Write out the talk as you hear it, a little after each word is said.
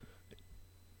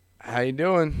How you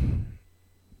doing?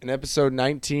 In episode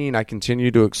 19, I continue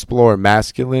to explore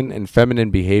masculine and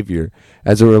feminine behavior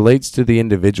as it relates to the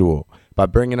individual by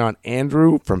bringing on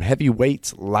Andrew from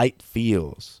Heavyweights Light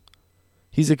Feels.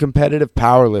 He's a competitive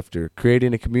powerlifter,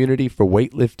 creating a community for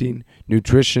weightlifting,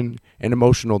 nutrition, and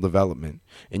emotional development.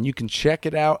 And you can check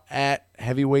it out at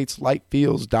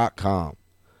heavyweightslightfeels.com.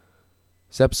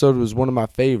 This episode was one of my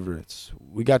favorites.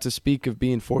 We got to speak of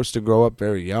being forced to grow up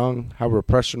very young, how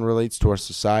repression relates to our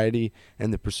society,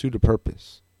 and the pursuit of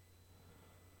purpose.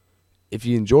 If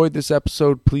you enjoyed this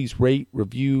episode, please rate,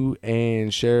 review,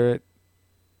 and share it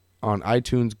on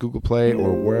iTunes, Google Play,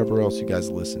 or wherever else you guys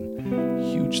listen.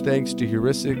 Huge thanks to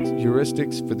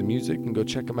Heuristics for the music, and go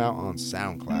check them out on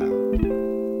SoundCloud.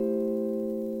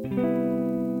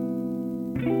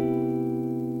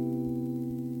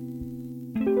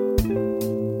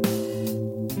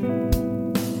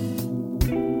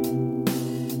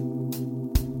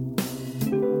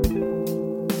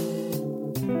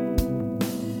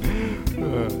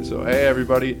 So, hey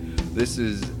everybody, this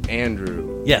is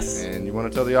Andrew. Yes. And you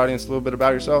want to tell the audience a little bit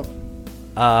about yourself?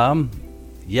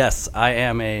 Yes, I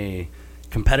am a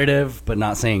competitive, but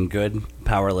not saying good,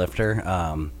 power lifter.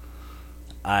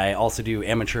 I also do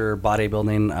amateur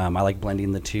bodybuilding. I like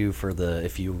blending the two for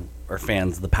if you are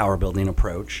fans of the power building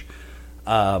approach.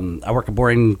 I work a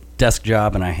boring desk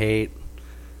job, and I hate.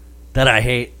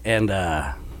 And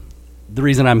the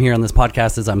reason I'm here on this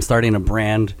podcast is I'm starting a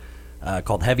brand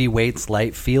called Heavyweights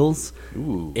Light Feels.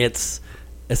 Ooh. It's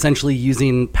essentially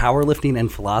using powerlifting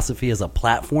and philosophy as a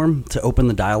platform to open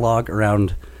the dialogue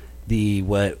around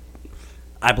what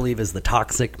I believe is the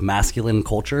toxic masculine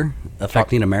culture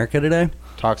affecting America today.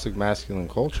 Toxic masculine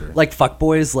culture. Like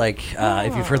fuckboys,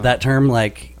 if you've heard that term,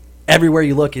 like everywhere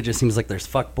you look, it just seems like there's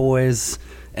fuckboys,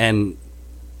 and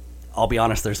I'll be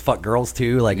honest, there's fuck girls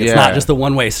too. Like it's not just a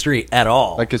one-way street at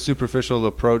all. Like a superficial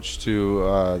approach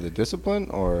to the discipline,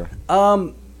 or?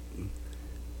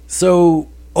 So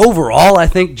overall, I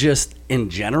think just in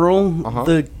general,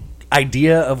 the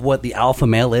idea of what the alpha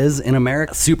male is in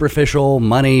America, superficial,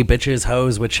 money, bitches,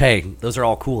 hoes, which, hey, those are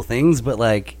all cool things, but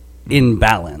like in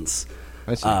balance.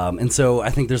 I see. And so I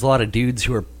think there's a lot of dudes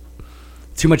who are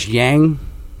too much yang,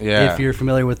 if you're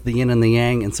familiar with the yin and the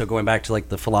yang. And so going back to like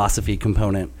the philosophy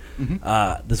component,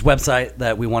 this website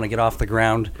that we want to get off the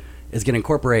ground is going to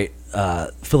incorporate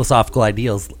philosophical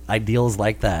ideals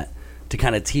like that to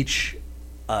kind of teach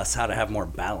us how to have more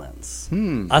balance.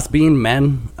 Us being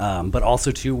men, but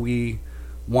also too, we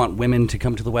want women to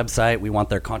come to the website. We want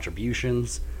their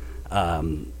contributions.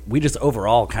 We just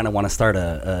overall kind of want to start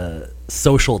a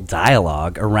social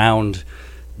dialogue around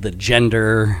the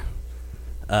gender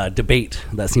debate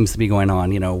that seems to be going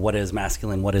on. You know, what is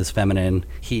masculine, what is feminine,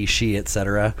 he, she,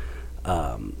 etc.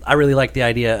 I really like the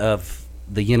idea of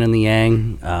the yin and the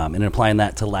yang, and applying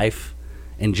that to life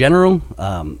in general.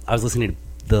 I was listening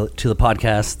to the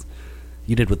podcast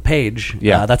you did with Paige.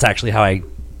 Yeah, that's actually how I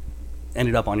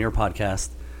ended up on your podcast.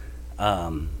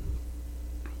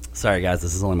 Sorry guys,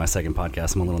 this is only my second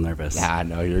podcast. I'm a little nervous. Nah,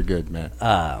 no, you're good, man.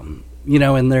 And you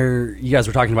guys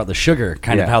were talking about the sugar,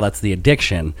 kind of how that's the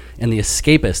addiction and the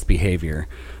escapist behavior,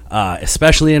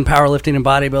 especially in powerlifting and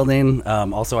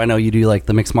bodybuilding. Also, I know you do like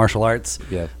the mixed martial arts.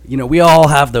 Yeah. You know, we all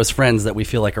have those friends that we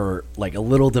feel like are like a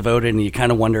little devoted, and you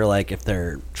kind of wonder like if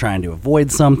they're trying to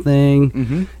avoid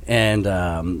something.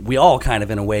 And we all kind of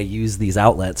in a way use these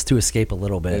outlets to escape a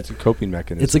little bit. It's a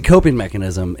coping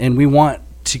mechanism. And we want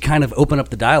to kind of open up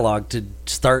the dialogue to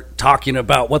start talking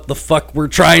about what the fuck we're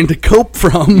trying to cope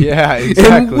from. Yeah,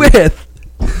 exactly. And with.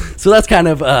 So that's kind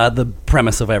of the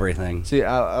premise of everything. See,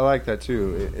 I like that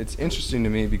too. It's interesting to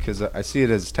me because I see it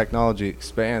as technology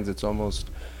expands. It's almost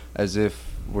as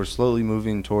if we're slowly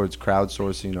moving towards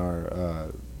crowdsourcing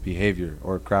our behavior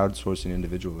or crowdsourcing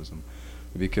individualism.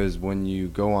 Because when you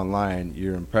go online,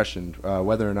 you're impressioned,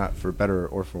 whether or not for better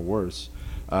or for worse,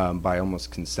 by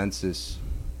almost consensus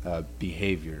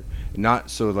behavior. Not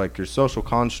so like your social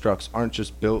constructs aren't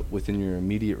just built within your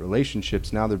immediate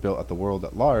relationships. Now they're built at the world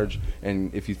at large.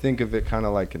 And if you think of it kind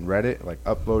of like in Reddit, like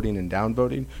upvoting and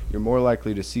downvoting, you're more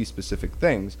likely to see specific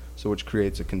things, so which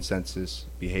creates a consensus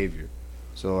behavior.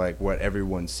 So like what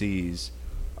everyone sees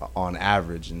on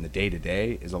average in the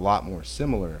day-to-day is a lot more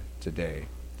similar today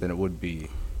than it would be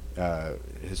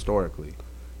historically.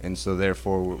 And so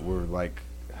therefore we're like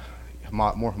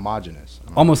more homogenous.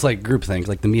 Almost like groupthink,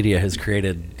 like the media has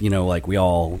created, like we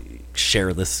all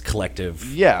share this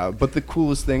collective. Yeah, but the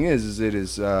coolest thing is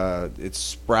it's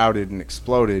sprouted and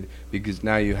exploded because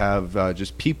now you have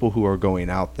just people who are going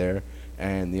out there,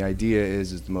 and the idea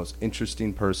is the most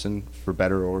interesting person, for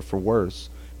better or for worse,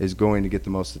 is going to get the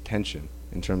most attention.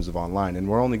 in terms of online, and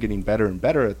we're only getting better and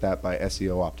better at that by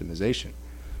SEO optimization,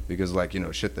 because like, you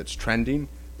know, shit that's trending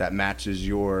that matches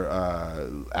your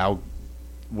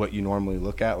what you normally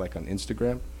look at, like on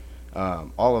Instagram.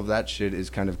 All of that shit is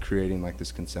kind of creating like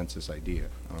this consensus idea.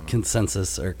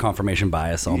 Consensus or confirmation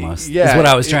bias, almost. Yeah, is what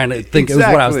I was trying to think. Exactly. It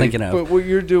was what I was thinking of. But what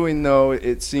you're doing, though,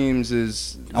 it seems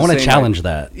is I want to challenge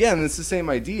that. Yeah, and it's the same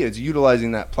idea. It's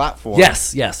utilizing that platform.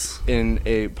 Yes. In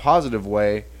a positive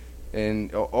way,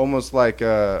 and almost like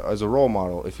as a role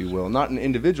model, if you will, not in an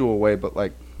individual way, but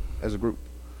like as a group.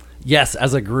 Yes,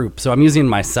 as a group. So I'm using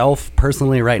myself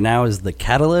personally right now as the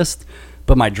catalyst.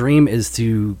 But my dream is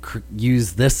to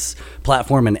use this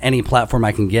platform and any platform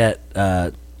I can get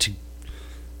to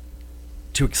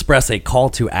express a call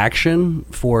to action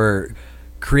for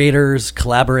creators,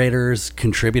 collaborators,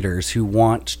 contributors who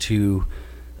want to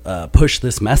push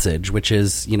this message, which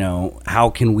is, you know, how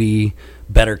can we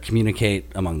better communicate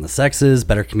among the sexes,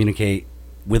 better communicate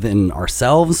within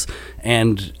ourselves,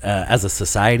 and as a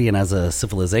society and as a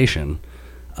civilization.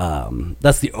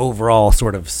 That's the overall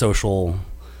sort of social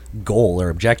goal or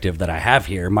objective that I have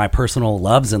here. My personal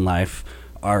loves in life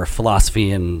are philosophy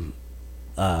and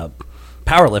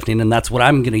powerlifting, and that's what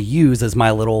I'm going to use as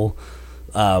my little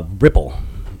ripple.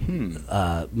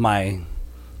 My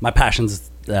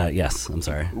passions. Yes, I'm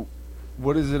sorry.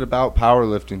 What is it about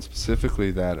powerlifting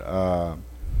specifically that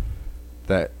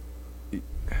that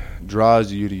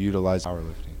draws you to utilize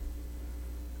powerlifting?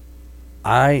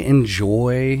 I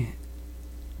enjoy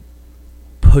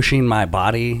pushing my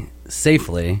body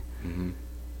safely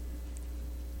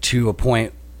to a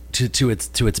point to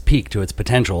its peak, to its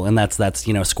potential, and that's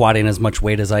you know, squatting as much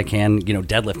weight as I can, you know,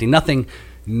 deadlifting.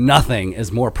 Nothing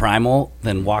is more primal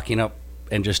than walking up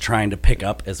and just trying to pick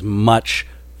up as much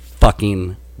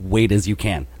fucking weight as you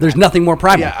can. There's nothing more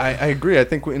primal. Yeah, I agree. I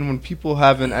think when people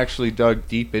haven't actually dug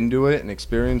deep into it and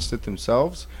experienced it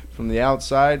themselves, from the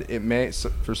outside, it may,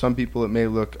 for some people, it may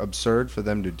look absurd for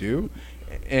them to do.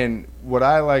 And what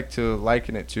I like to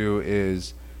liken it to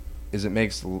is it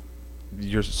makes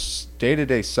your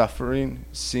day-to-day suffering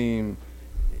seem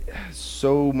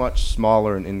so much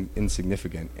smaller and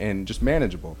insignificant and just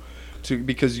manageable,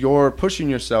 because you're pushing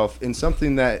yourself in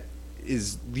something that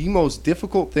is the most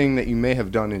difficult thing that you may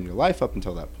have done in your life up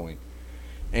until that point,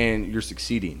 and you're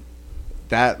succeeding.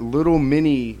 That little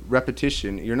mini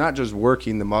repetition, you're not just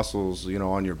working the muscles, you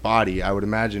know, on your body. I would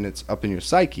imagine it's up in your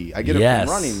psyche. I get it from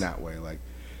running that way. Like,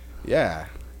 yeah.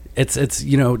 It's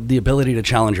you know, the ability to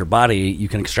challenge your body, you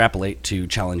can extrapolate to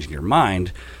challenging your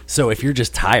mind. So if you're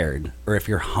just tired, or if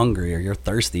you're hungry, or you're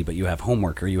thirsty, but you have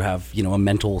homework, or you have, you know, a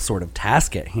mental sort of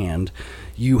task at hand,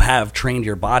 you have trained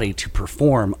your body to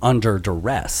perform under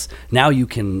duress. Now you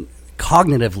can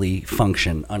cognitively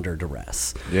function under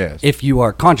duress. Yes. If you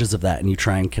are conscious of that and you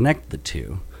try and connect the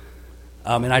two.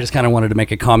 And I just kind of wanted to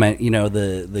make a comment, you know,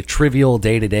 the trivial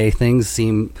day-to-day things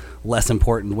seem less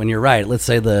important when you're right. Let's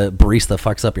say the barista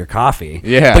fucks up your coffee,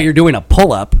 but you're doing a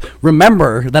pull-up.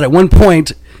 Remember that at one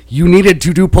point you needed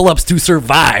to do pull-ups to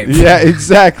survive. Yeah,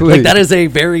 exactly. Like, that is a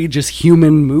very just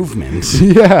human movement.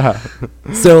 Yeah.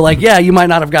 So, like, yeah, you might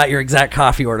not have got your exact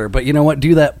coffee order, but you know what?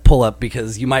 Do that pull-up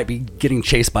because you might be getting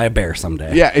chased by a bear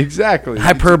someday. Yeah, exactly.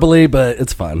 Hyperbole, but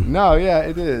it's fun. No, yeah,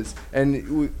 it is.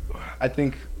 And I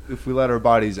think if we let our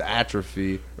bodies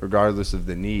atrophy, regardless of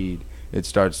the need, it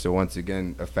starts to once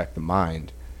again affect the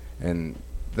mind. And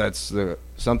that's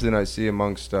something I see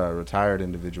amongst retired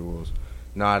individuals,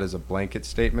 not as a blanket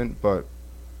statement, but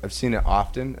I've seen it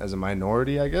often as a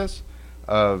minority, I guess,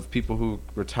 of people who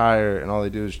retire and all they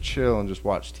do is chill and just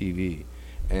watch TV.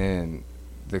 And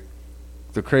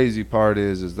the crazy part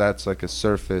is that's like a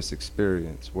surface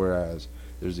experience, whereas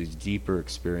there's these deeper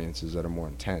experiences that are more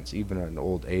intense. Even at an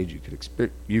old age,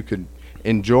 you could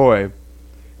enjoy,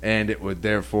 and it would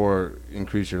therefore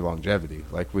increase your longevity.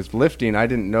 Like with lifting, I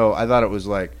didn't know. I thought it was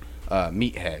like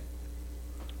meathead,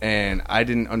 and I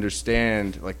didn't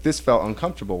understand. Like, this felt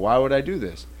uncomfortable. Why would I do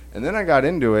this? And then I got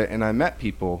into it, and I met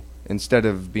people instead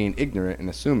of being ignorant and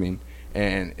assuming,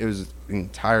 and it was an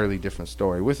entirely different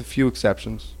story, with a few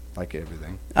exceptions, like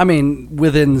everything. I mean,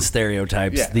 within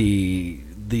stereotypes, Yeah. the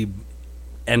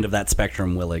end of that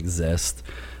spectrum will exist.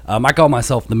 I call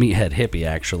myself the meathead hippie,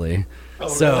 actually. Oh,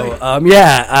 so, really?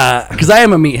 Yeah, because I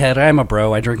am a meathead. I am a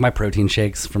bro. I drink my protein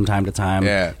shakes from time to time.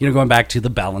 Yeah. You know, going back to the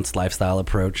balanced lifestyle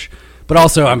approach. But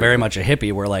also, I'm very much a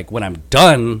hippie where, like, when I'm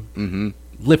done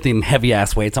lifting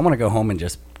heavy-ass weights, I want to go home and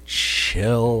just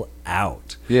chill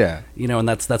out. Yeah. You know, and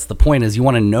that's the point, is you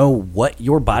want to know what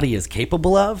your body is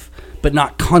capable of, but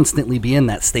not constantly be in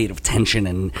that state of tension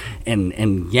and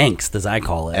yangst, as I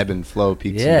call it. Ebb and flow,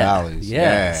 peaks and valleys.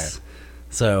 Yes. Yeah.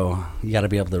 So you got to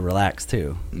be able to relax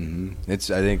too. I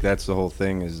think that's the whole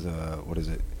thing is, what is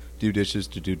it? Do dishes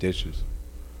to do dishes.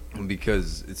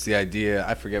 Because it's the idea,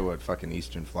 I forget what fucking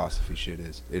Eastern philosophy shit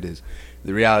is. It is.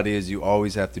 The reality is you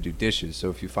always have to do dishes. So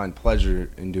if you find pleasure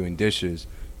in doing dishes,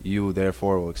 you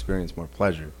therefore will experience more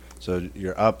pleasure. So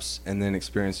your ups and then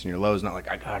experiencing your lows, not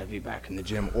like, I gotta be back in the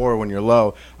gym, or when you're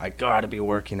low, I gotta be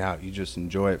working out. You just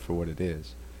enjoy it for what it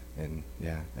is. And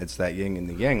yeah, it's that yin and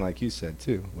the yang, like you said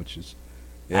too, which is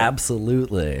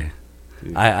absolutely.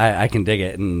 I can dig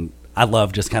it, and I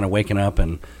love just kind of waking up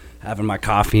and having my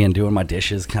coffee and doing my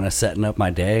dishes, kind of setting up my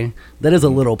day. That is a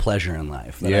little pleasure in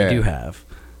life that I do have.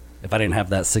 If I didn't have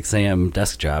that 6 a.m.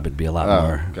 desk job, it'd be a lot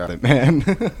more. Got it,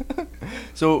 man.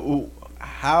 So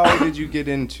how did you get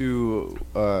into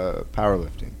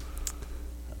powerlifting?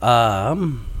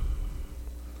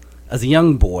 As a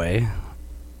young boy,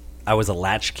 I was a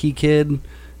latchkey kid.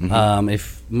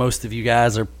 If most of you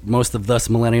guys are, most of us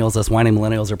millennials, us whiny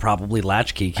millennials are probably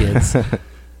latchkey kids. So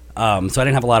I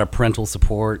didn't have a lot of parental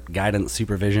support, guidance,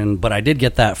 supervision, but I did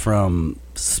get that from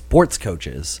sports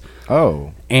coaches.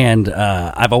 Oh. And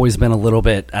I've always been a little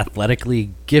bit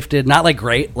athletically gifted, not like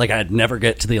great, like I'd never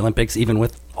get to the Olympics even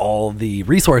with all the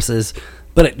resources,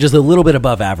 but just a little bit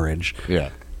above average. Yeah.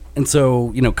 And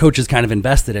so, coaches kind of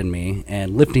invested in me,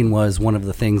 and lifting was one of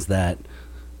the things that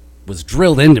was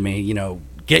drilled into me.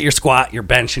 Get your squat, your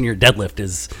bench, and your deadlift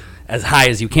is as high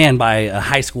as you can by a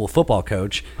high school football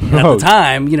coach. And at the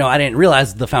time, I didn't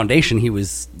realize the foundation he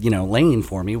was, laying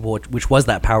for me, which was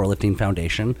that powerlifting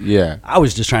foundation. Yeah. I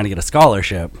was just trying to get a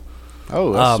scholarship.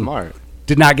 Oh, that's smart.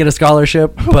 Did not get a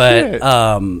scholarship, but,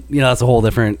 that's a whole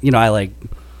different, I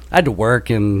had to work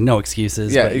and no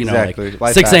excuses. Yeah, but, exactly.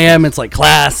 Like 6 a.m., it's like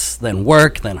class, then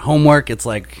work, then homework. It's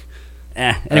like,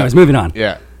 Anyways, moving on.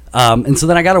 Yeah. And so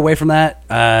then I got away from that,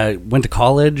 went to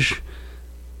college,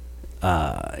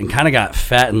 and kind of got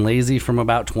fat and lazy from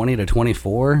about 20 to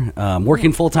 24,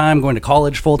 working full time, going to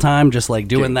college full time, just like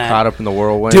doing that. Caught up in the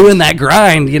whirlwind. Doing that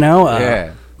grind,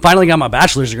 Yeah. Finally got my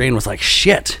bachelor's degree and was like,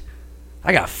 shit,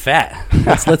 I got fat.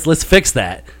 Let's fix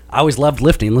that. I always loved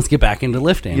lifting. Let's get back into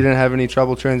lifting. You didn't have any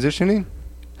trouble transitioning?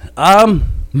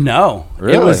 No.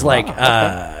 Really? It was like,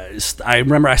 I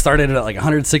remember I started at like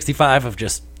 165 of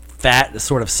just fat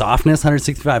sort of softness,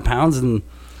 165 pounds, and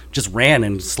just ran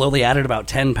and slowly added about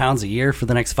 10 pounds a year for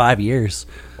the next 5 years.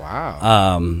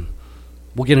 Wow.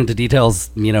 We'll get into details,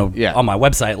 on my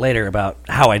website later about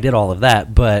how I did all of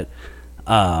that, but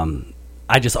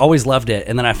I just always loved it.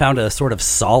 And then I found a sort of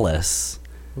solace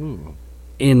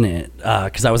in it,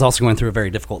 because I was also going through a very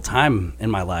difficult time in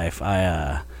my life.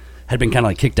 I had been kind of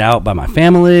like kicked out by my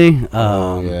family.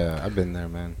 Yeah, I've been there,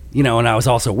 man. And I was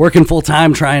also working full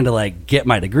time trying to like get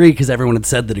my degree because everyone had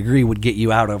said the degree would get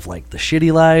you out of like the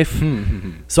shitty life.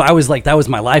 So I was like, that was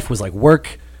my life, was like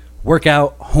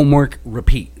workout, homework,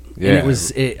 repeat. Yeah.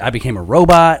 And I became a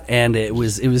robot, and it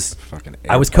was fucking.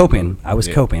 I was coping.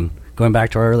 Coping. Going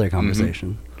back to our earlier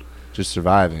conversation. Just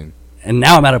surviving. And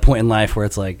now I'm at a point in life where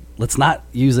it's like, let's not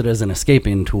use it as an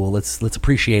escaping tool. Let's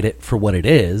appreciate it for what it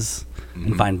is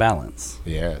and find balance.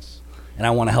 Yes. And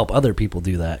I want to help other people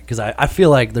do that, because I feel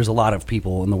like there's a lot of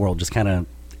people in the world just kind of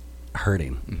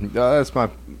hurting. That's my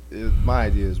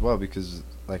idea as well, because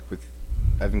like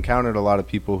I've encountered a lot of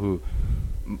people who,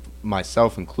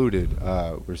 myself included,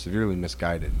 were severely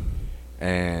misguided,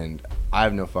 and I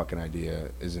have no fucking idea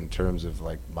is in terms of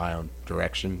like my own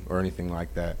direction or anything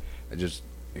like that. I just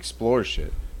explore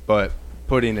shit, but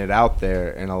putting it out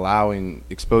there and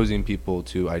exposing people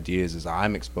to ideas as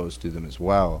I'm exposed to them as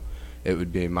well, it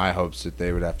would be my hopes that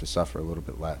they would have to suffer a little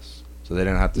bit less, so they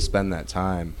don't have to spend that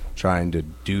time trying to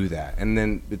do that. And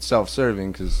then it's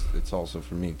self-serving because it's also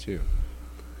for me too,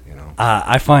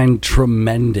 I find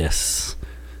tremendous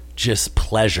just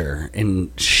pleasure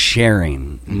in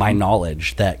sharing my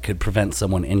knowledge that could prevent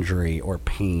someone injury or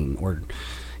pain or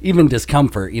even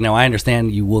discomfort. I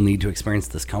understand you will need to experience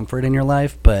discomfort in your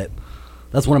life, but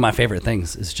that's one of my favorite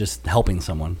things, is just helping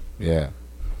someone. Yeah.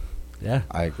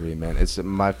 I agree, man. It's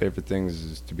my favorite things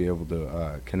is to be able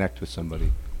to connect with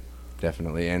somebody,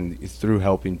 definitely, and through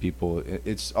helping people.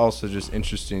 It's also just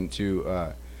interesting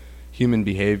to human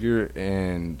behavior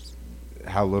and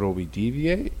how little we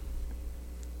deviate.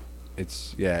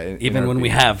 It's even when we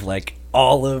have like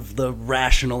all of the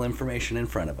rational information in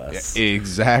front of us. Yeah,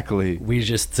 exactly. We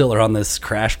just still are on this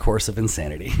crash course of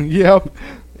insanity. Yep.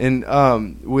 And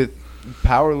with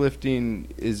powerlifting,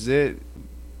 is it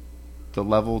the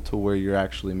level to where you're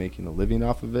actually making a living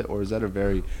off of it, or is that a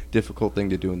very difficult thing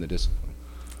to do in the discipline,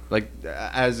 like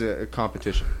as a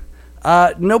competition?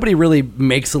 Nobody really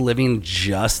makes a living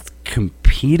just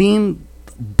competing.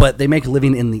 but they make a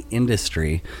living in the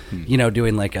industry, you know,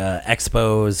 doing like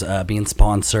expos, being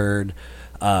sponsored,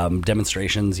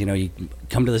 demonstrations. You know, you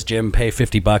come to this gym, pay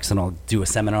 $50 and I'll do a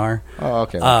seminar. Oh,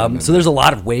 okay. So there's a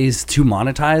lot of ways to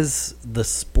monetize the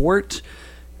sport.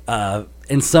 And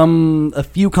a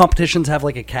few competitions have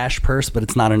like a cash purse, but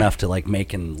it's not enough to like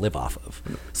make and live off of.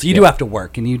 So you do have to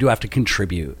work and you do have to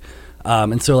contribute.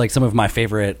 And so like some of my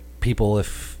favorite people,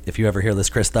 if you ever hear this,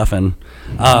 Chris Duffin,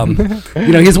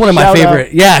 you know, he's one of my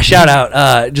favorite. Yeah, shout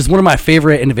out. Just one of my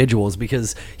favorite individuals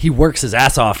because he works his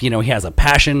ass off. You know, he has a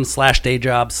passion / day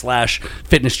job /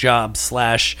 fitness job /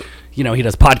 you know, he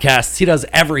does podcasts. He does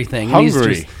everything.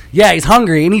 Hungry. He's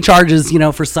hungry, and he charges, you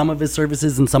know, for some of his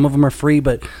services, and some of them are free.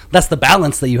 But that's the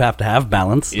balance that you have to have.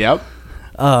 Balance. Yep.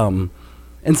 And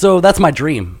so that's my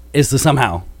dream, is to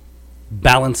somehow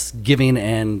balance giving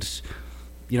and,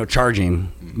 you know,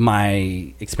 charging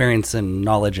my experience and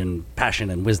knowledge and passion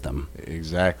and wisdom.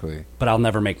 Exactly. But I'll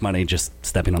never make money just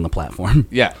stepping on the platform.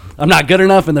 Yeah. I'm not good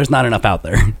enough, and there's not enough out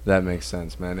there. That makes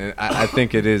sense, man. And I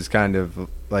think it is kind of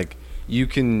like you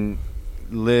can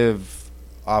live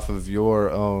off of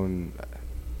your own,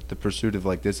 the pursuit of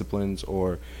like disciplines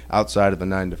or outside of a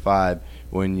 9 to 5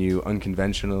 when you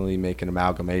unconventionally make an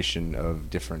amalgamation of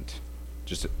different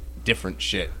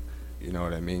shit. You know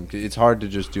what I mean? It's hard to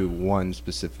just do one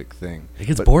specific thing. It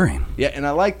gets boring. Yeah, and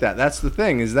I like that. That's the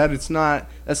thing, is that that's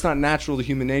not natural to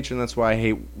human nature, and that's why I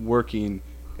hate working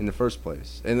in the first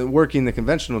place. And then working the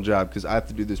conventional job, because I have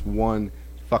to do this one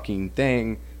fucking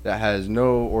thing that has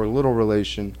no or little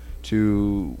relation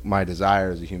to my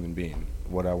desire as a human being,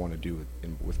 what I want to do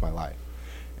with my life.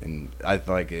 And I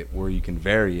like it where you can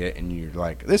vary it, and you're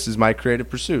like, this is my creative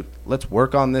pursuit. Let's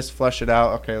work on this, flesh it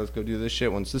out. Okay, let's go do this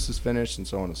shit once this is finished, and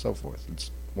so on and so forth.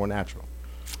 It's more natural.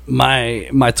 My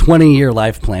 20-year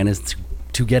life plan is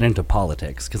to get into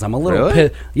politics, because I'm a little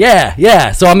Really?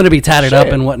 Yeah. So I'm going to be tatted up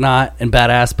and whatnot and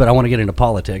badass, but I want to get into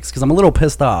politics because I'm a little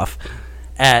pissed off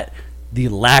at the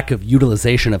lack of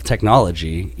utilization of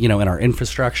technology, you know, in our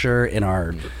infrastructure, in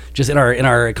our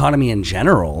economy in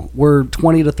general. We're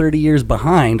 20 to 30 years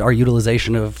behind our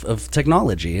utilization of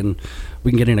technology, and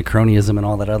we can get into cronyism and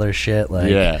all that other shit.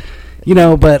 Like, you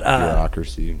know, but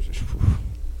bureaucracy.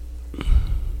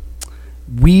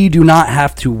 We do not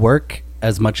have to work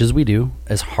as much as we do,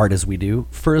 as hard as we do,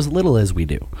 for as little as we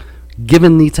do,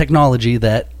 given the technology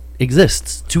that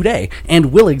exists today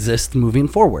and will exist moving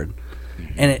forward.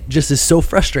 And it just is so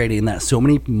frustrating that so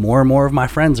many more and more of my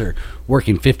friends are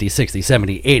working 50, 60,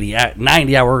 70, 80,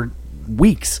 90-hour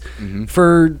weeks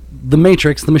for the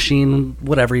matrix, the machine,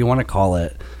 whatever you want to call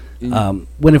it.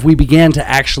 When if we began to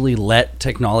actually let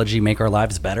technology make our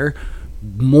lives better,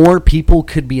 more people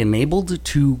could be enabled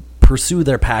to pursue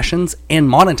their passions and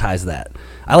monetize that.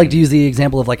 I like to use the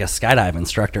example of like a skydive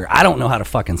instructor. I don't know how to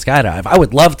fucking skydive. I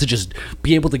would love to just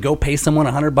be able to go pay someone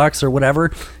 $100 or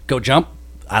whatever, go jump.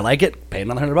 I like it, pay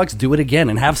another $100, do it again,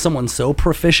 and have someone so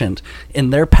proficient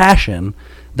in their passion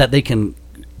that they can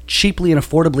cheaply and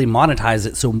affordably monetize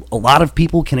it so a lot of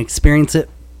people can experience it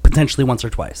potentially once or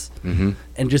twice.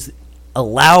 And just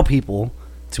allow people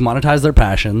to monetize their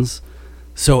passions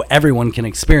so everyone can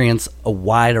experience a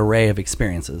wide array of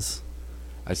experiences.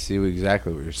 I see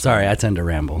exactly what you're saying. Sorry, I tend to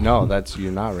ramble. No,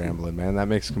 you're not rambling, man. That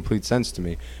makes complete sense to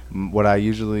me. What I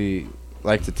usually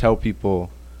like to tell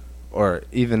people, or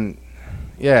even...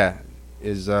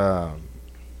 is that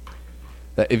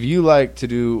if you like to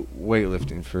do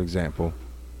weightlifting, for example,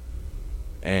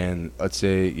 and let's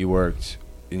say you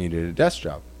did a desk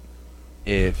job.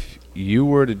 If you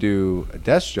were to do a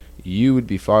desk job, you would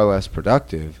be far less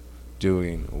productive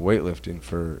doing weightlifting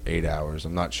for 8 hours.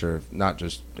 I'm not sure if not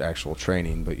just actual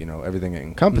training, but, you know, everything it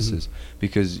encompasses,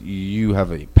 because you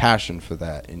have a passion for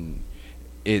that, and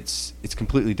it's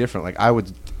completely different. Like I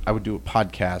would do a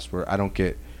podcast where I don't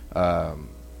get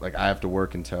like I have to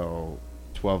work until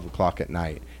 12 o'clock at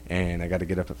night, and I got to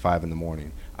get up at 5 in the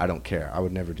morning. I don't care. I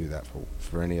would never do that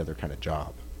for any other kind of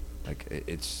job. Like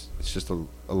it's just a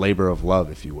labor of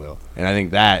love, if you will. And I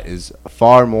think that is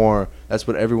far more. That's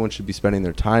what everyone should be spending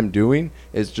their time doing.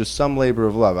 Is just some labor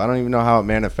of love. I don't even know how it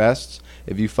manifests.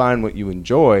 If you find what you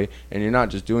enjoy, and you're not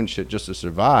just doing shit just to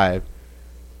survive,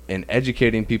 and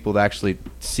educating people to actually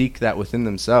seek that within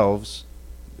themselves,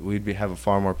 we'd have a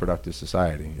far more productive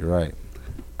society. You're right.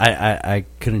 I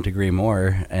couldn't agree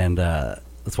more, and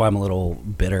that's why I'm a little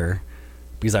bitter,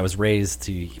 because I was raised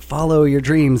to follow your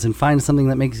dreams and find something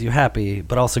that makes you happy,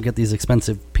 but also get these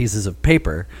expensive pieces of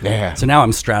paper. Yeah. So now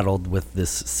I'm straddled with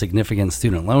this significant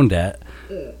student loan debt,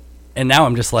 And now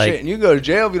I'm just like... Shit, and you go to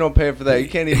jail if you don't pay for that. You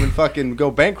can't even fucking go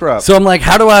bankrupt. So I'm like,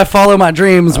 how do I follow my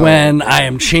dreams when I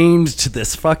am chained to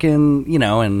this fucking,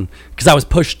 and... Because I was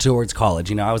pushed towards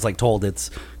college, I was like told it's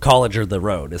college or the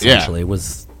road, essentially,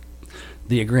 was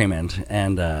the agreement.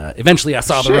 And eventually I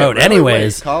saw the road really?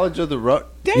 anyways. Wait, college or the road?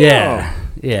 Damn.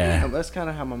 Yeah. Damn, that's kind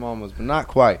of how my mom was, but not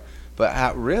quite.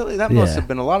 But really? That must have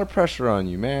been a lot of pressure on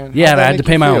you, man. Yeah, and I had to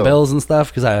pay my own bills and stuff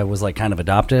because I was like kind of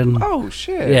adopted. Oh,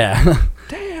 shit. Yeah.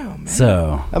 Damn, man.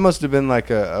 So that must have been like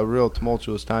a real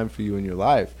tumultuous time for you in your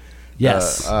life.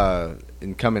 Yes.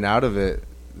 And coming out of it,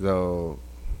 though,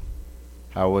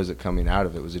 how was it coming out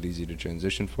of it? Was it easy to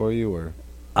transition for you, or?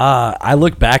 I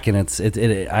look back and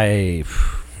I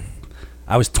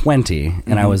was 20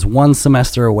 and I was one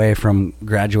semester away from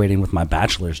graduating with my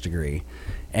bachelor's degree.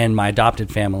 And my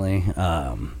adopted family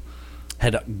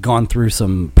had gone through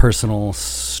some personal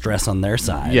stress on their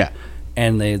side. Yeah.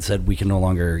 And they had said, we can no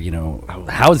longer,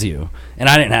 house you. And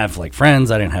I didn't have, like,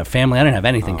 friends. I didn't have family. I didn't have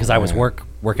anything because I was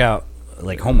workout,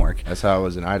 like, homework. That's how I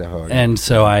was in Idaho. And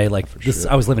so I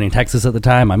was living in Texas at the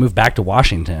time. I moved back to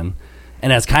Washington.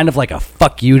 And as kind of like a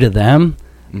fuck you to them,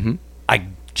 I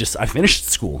finished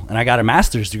school and I got a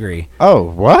master's degree. Oh,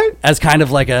 what? As kind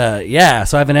of like so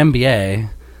I have an MBA.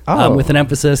 With an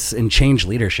emphasis in change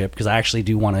leadership because I actually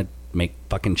do want to make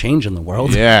fucking change in the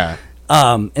world. Yeah.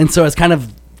 And so it's kind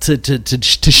of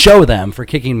to show them for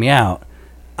kicking me out.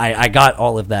 I got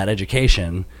all of that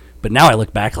education, but now I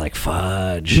look back like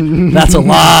fudge. That's a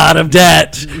lot of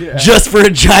debt just for a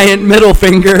giant middle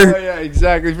finger. Oh, yeah,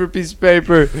 exactly, for a piece of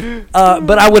paper.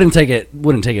 But I wouldn't take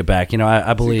it back.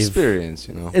 I believe it's experience.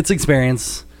 It's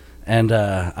experience, and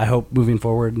I hope moving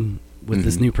forward with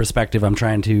this new perspective, I'm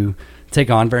trying to take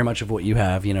on very much of what you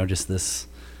have, just this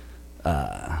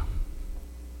I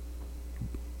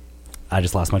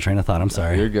just lost my train of thought. I'm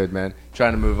sorry. You're good, man.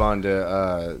 Trying to move on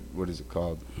to what is it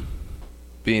called?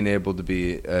 Being able to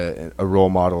be a role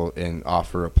model and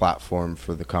offer a platform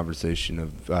for the conversation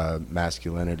of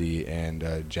masculinity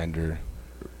and gender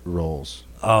roles.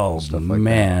 Oh like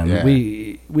man, yeah.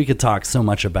 we could talk so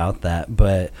much about that,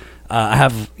 but I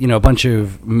have a bunch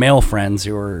of male friends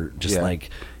who are just like,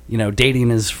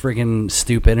 dating is friggin'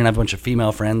 stupid, and I have a bunch of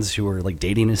female friends who are like,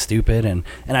 dating is stupid, and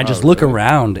I just look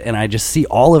around and I just see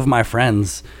all of my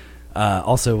friends.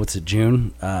 Also, what's it,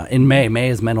 June? In May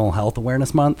is Mental Health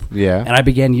Awareness Month. Yeah. And I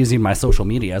began using my social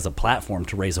media as a platform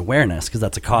to raise awareness because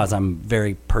that's a cause I'm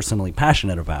very personally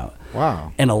passionate about.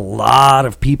 Wow. And a lot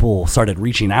of people started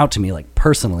reaching out to me, like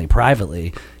personally,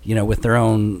 privately, with their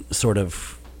own sort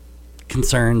of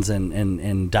concerns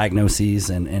and diagnoses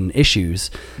and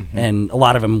issues. And a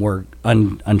lot of them were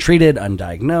untreated,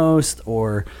 undiagnosed,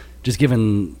 or just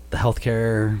given the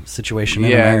healthcare situation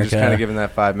in America. Just kind of giving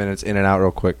that 5 minutes in and out real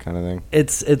quick kind of thing.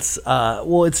 It's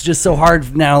just so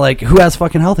hard now. Like, who has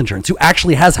fucking health insurance? Who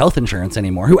actually has health insurance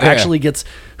anymore? Who actually gets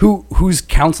whose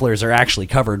counselors are actually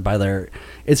covered by their?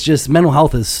 It's just mental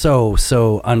health is so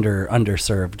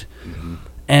underserved,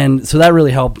 and so that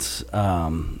really helped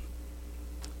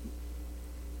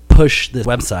push this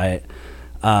website.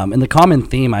 And the common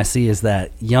theme I see is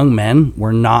that young men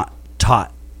were not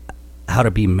taught how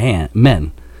to be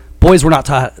men. Boys were not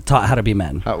taught how to be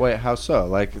men. How so?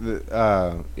 Like,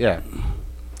 yeah.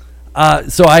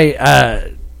 So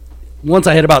I, once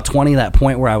I hit about 20, that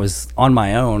point where I was on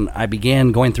my own, I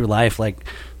began going through life like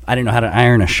I didn't know how to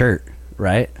iron a shirt,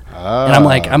 right? And I'm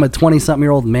like, I'm a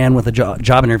 20-something-year-old man with a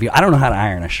job interview. I don't know how to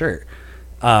iron a shirt.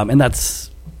 And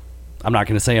that's, I'm not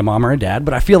going to say a mom or a dad,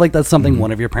 but I feel like that's something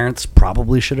one of your parents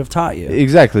probably should have taught you.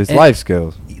 Exactly. It's life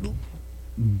skills.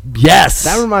 Yes.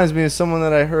 That reminds me of someone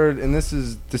that I heard, and this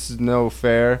is no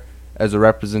fair as a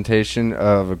representation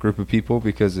of a group of people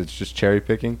because it's just cherry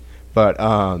picking. But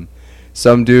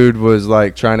some dude was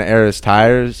like trying to air his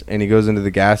tires, and he goes into the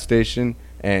gas station,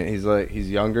 and he's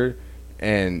younger,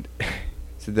 and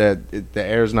so that the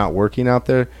air's not working out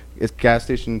there. His gas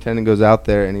station attendant goes out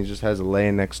there, and he just has a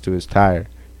lane next to his tire.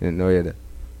 He didn't know he had to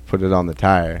put it on the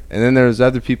tire. And then there's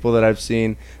other people that I've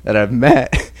seen that I've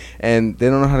met, and they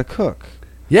don't know how to cook.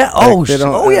 Yeah.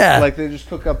 Yeah. Like, they just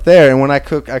cook up there. And when I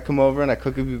cook, I come over and I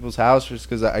cook at people's house just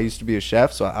because I used to be a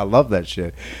chef, so I love that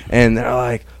shit. And they're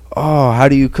like, oh, how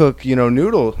do you cook,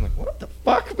 noodles? I'm like, what the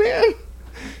fuck, man?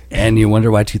 And you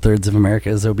wonder why 2/3 of America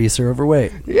is obese or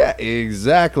overweight. Yeah,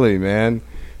 exactly, man.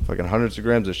 Fucking hundreds of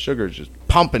grams of sugar is just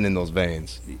pumping in those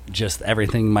veins. Just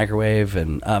everything microwave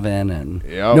and oven, and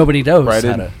nobody knows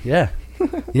how to. Yeah.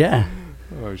 Yeah.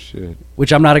 Oh, shit.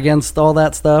 Which I'm not against all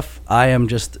that stuff. I am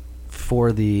just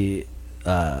for the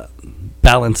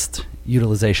balanced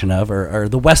utilization of, or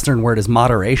the Western word is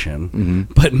moderation,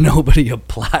 but nobody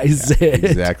applies it.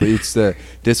 Exactly. It's the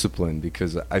discipline,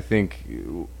 because I think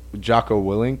Jocko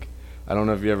Willink. I don't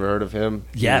know if you ever heard of him.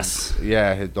 Yes.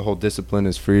 The whole discipline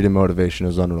is freedom, motivation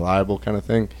is unreliable kind of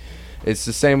thing. It's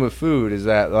the same with food, is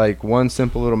that like one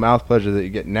simple little mouth pleasure that you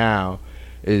get now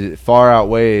is far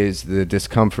outweighs the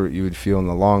discomfort you would feel in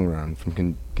the long run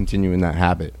from continuing that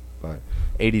habit. But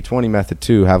 80-20 method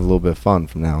too, have a little bit of fun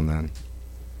from now and then.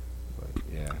 But,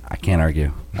 yeah. I can't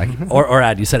argue. Or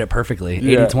Ad, you said it perfectly.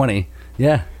 80-20.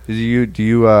 Yeah. Do you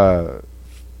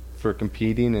for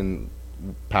competing and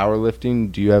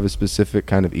powerlifting, do you have a specific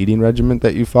kind of eating regimen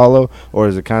that you follow, or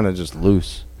is it kind of just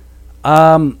loose?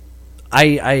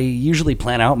 I usually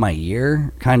plan out my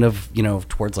year kind of,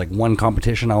 towards like one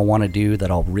competition I'll want to do that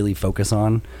I'll really focus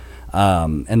on.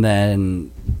 And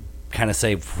then kind of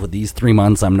say for these 3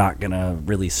 months, I'm not going to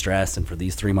really stress. And for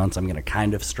these 3 months, I'm going to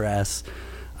kind of stress.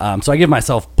 So I give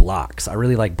myself blocks. I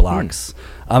really like blocks.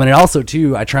 And it also,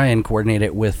 too, I try and coordinate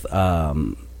it with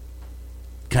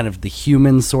kind of the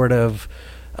human sort of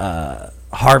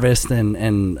harvest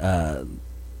and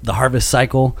the harvest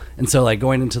cycle. And so like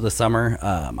going into the summer,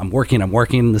 I'm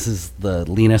working. This is the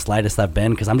leanest, lightest I've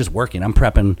been because I'm just working. I'm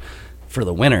prepping for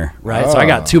the winter, right? So I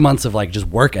got 2 months of like just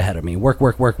work ahead of me. Work.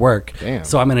 Damn.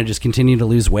 So I'm going to just continue to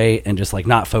lose weight and just like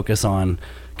not focus on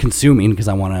consuming because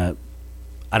I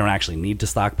don't actually need to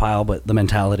stockpile, but the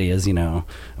mentality is,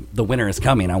 the winter is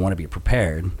coming. I want to be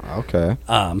prepared. Okay.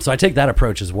 So I take that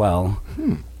approach as well.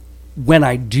 When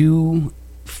I do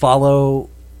follow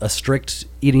a strict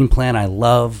eating plan, I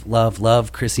love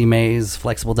Chrissy May's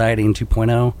Flexible Dieting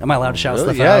 2.0. Am I allowed to shout stuff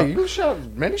out? Yeah, you can shout as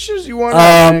many shit as you want.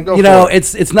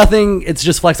 It's nothing. It's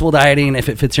just flexible dieting if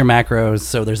it fits your macros.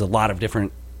 So there's a lot of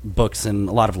different books and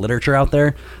a lot of literature out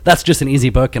there. That's just an easy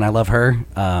book, and I love her.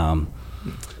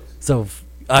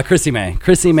 Chrissy May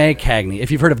Cagney.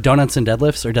 If you've heard of Donuts and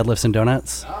Deadlifts or Deadlifts and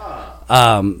Donuts,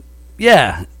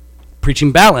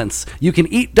 preaching balance. You can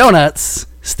eat donuts,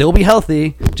 still be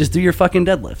healthy, just do your fucking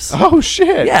deadlifts. Oh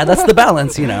shit! Yeah, that's the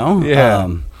balance,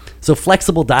 Yeah. So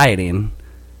flexible dieting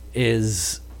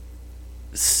is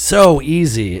so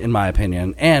easy, in my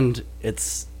opinion, and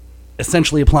it's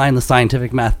essentially applying the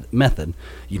scientific method.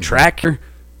 You track,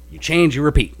 you change, you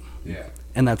repeat. Yeah.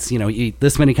 And that's, you eat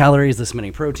this many calories, this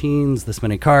many proteins, this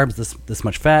many carbs, this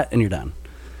much fat, and you're done.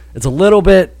 It's a little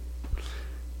bit,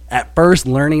 at first,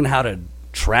 learning how to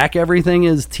track everything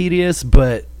is tedious,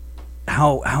 but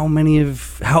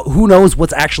who knows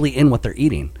what's actually in what they're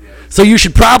eating? Yeah. So you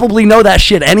should probably know that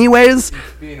shit anyways.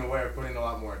 Being aware, putting a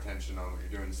lot more attention on what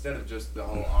you're doing, instead of just the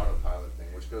whole autopilot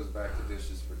thing, which goes back to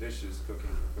dishes for dishes, cooking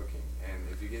for cooking. And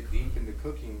if you get deep into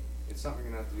cooking, it's something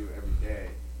you're going to have to do every day.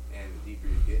 And the deeper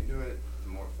you get into it,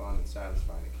 more fun and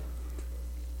satisfying it can be.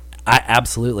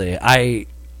 Absolutely.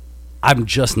 I'm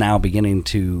just now beginning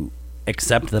to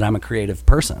accept that I'm a creative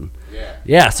person.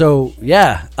 Yeah. So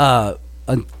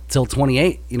until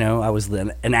 28, I was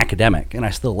an academic, and I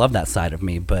still love that side of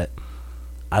me. But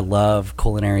I love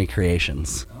culinary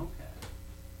creations. Okay.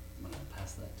 I'm gonna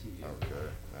pass that to you. Okay.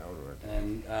 That would work.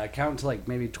 And count to like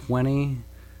maybe 20,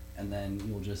 and then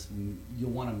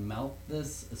you'll want to melt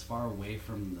this as far away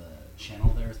from the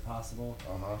channel there as possible.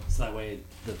 So that way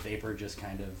the vapor just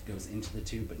kind of goes into the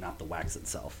tube, but not the wax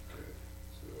itself. Okay.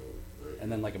 So, right.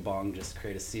 And then like a bong, just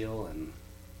create a seal and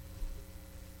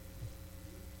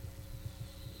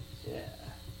yeah.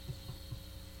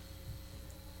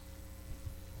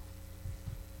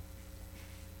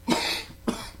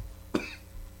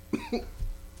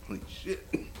 Holy shit.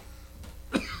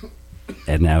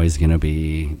 And now he's gonna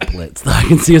be blitzed. I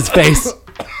can see his face.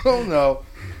 Oh no.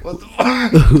 What the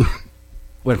fuck?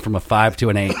 Went from a 5 to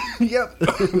an 8. Yep.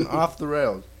 Off the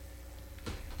rails.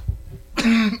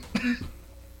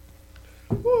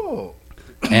 Whoa.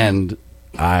 And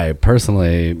I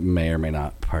personally may or may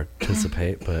not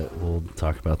participate, but we'll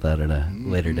talk about that at a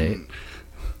later date.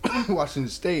 Washington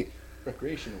State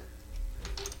recreational.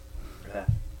 Yeah.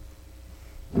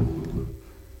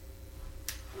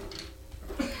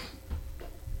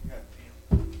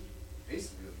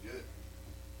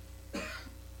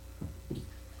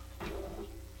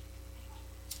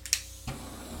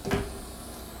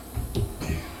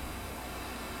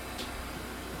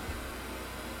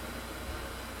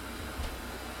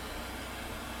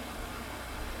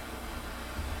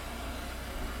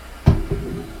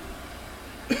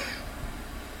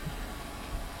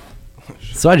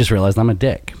 So I just realized I'm a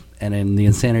dick. And in the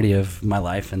insanity of my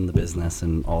life and the business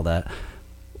and all that,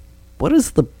 what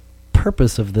is the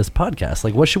purpose of this podcast?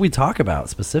 Like, what should we talk about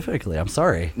specifically? I'm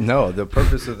sorry. No, the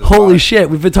purpose of this Holy shit,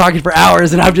 we've been talking for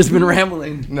hours and I've just been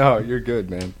rambling. No, you're good,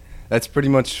 man. That's pretty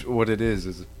much what it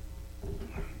is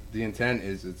the intent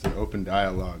is it's an open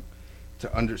dialogue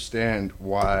to understand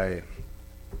why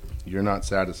you're not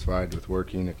satisfied with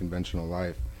working a conventional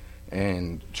life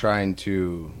and trying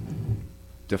to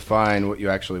define what you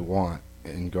actually want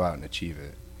and go out and achieve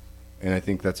it. And I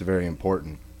think that's very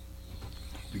important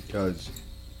because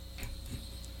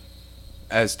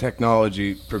as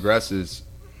technology progresses,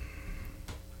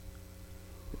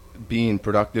 being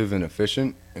productive and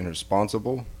efficient and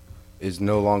responsible is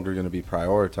no longer going to be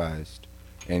prioritized,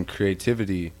 and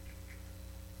creativity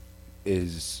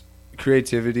and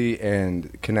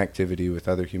connectivity with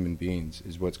other human beings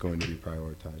is what's going to be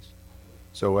prioritized.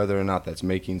 So whether or not that's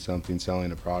making something,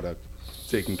 selling a product,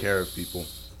 taking care of people.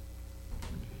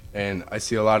 And I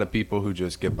see a lot of people who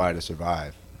just get by to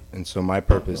survive. And so my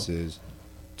purpose is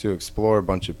to explore a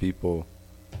bunch of people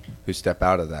who step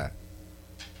out of that,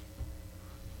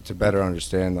 to better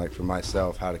understand, like for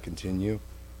myself, how to continue,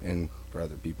 and for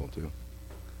other people too.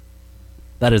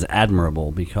 That is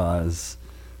admirable, because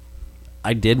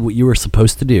I did what you were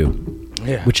supposed to do,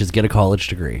 which is get a college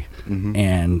degree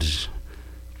and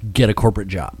get a corporate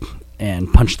job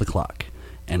and punch the clock.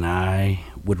 And I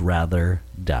would rather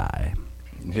die.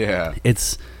 Yeah.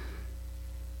 It's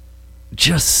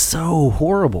just so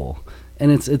horrible.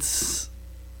 And it's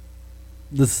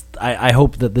this. I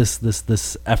hope that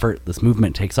this effort, this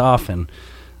movement takes off, and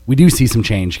we do see some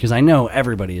change, because I know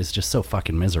everybody is just so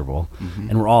fucking miserable,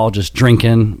 and we're all just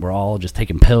drinking, we're all just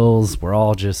taking pills, we're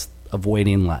all just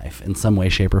avoiding life in some way,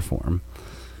 shape, or form.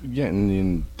 Yeah, in the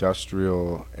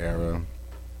industrial era,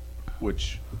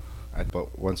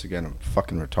 but once again, I'm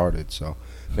fucking retarded, so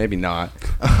maybe not.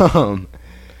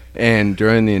 And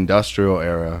during the industrial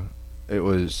era,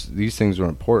 these things were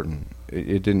important.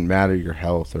 It didn't matter your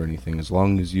health or anything, as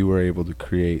long as you were able to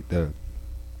create the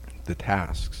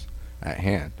tasks at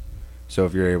hand. So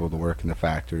if you're able to work in the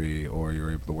factory or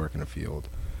you're able to work in a field,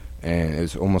 and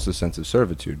it's almost a sense of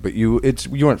servitude. But you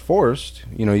weren't forced.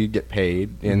 You get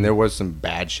paid, and there was some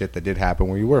bad shit that did happen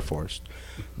where you were forced.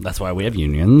 That's why we have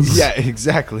unions. Yeah,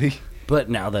 exactly. But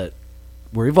now that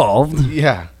we're evolved,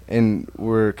 yeah, and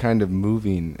we're kind of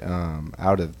moving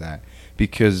out of that,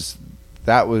 because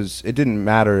it didn't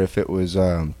matter if it was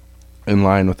in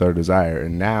line with our desire,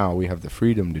 and now we have the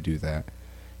freedom to do that,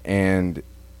 and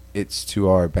it's to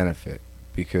our benefit,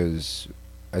 because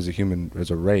as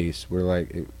a race,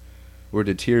 we're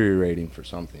deteriorating for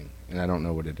something, and I don't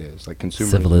know what it is. Like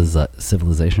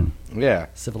civilization. Yeah.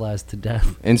 Civilized to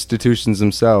death. Institutions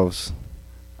themselves.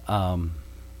 I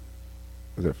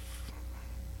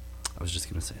was just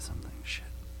gonna say something. Shit.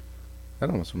 That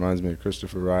almost reminds me of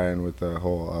Christopher Ryan with the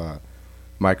whole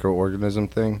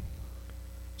microorganism thing.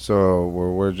 So where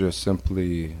we're just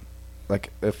simply,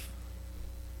 like, if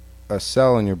a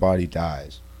cell in your body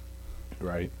dies,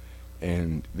 right,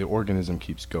 and the organism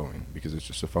keeps going because it's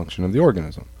just a function of the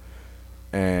organism,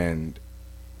 and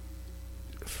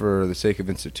for the sake of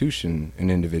institution, an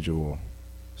individual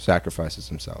sacrifices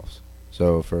themselves.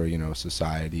 So for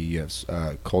society, you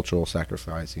have cultural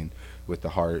sacrificing with the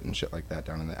heart and shit like that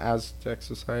down in the Aztec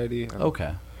society.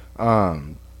 Okay.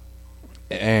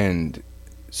 And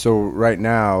so right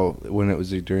now, when it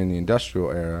was during the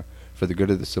industrial era, for the good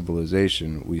of the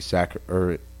civilization,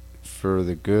 for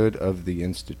the good of the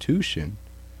institution,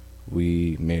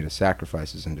 we made a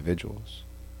sacrifice as individuals.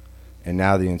 And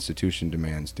now the institution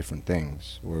demands different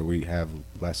things, where we have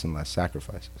less and less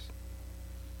sacrifices.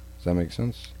 Does that make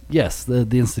sense? Yes, the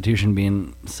institution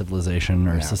being civilization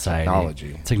or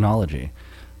society. Technology.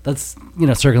 That's,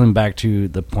 circling back to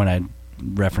the point I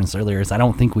referenced earlier, is I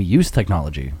don't think we use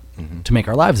technology to make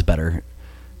our lives better.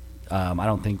 I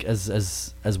don't think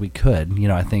as we could.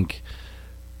 I think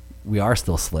we are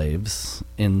still slaves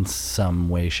in some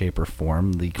way, shape, or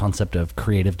form. The concept of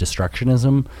creative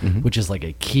destructionism, which is like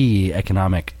a key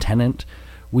economic tenet,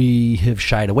 we have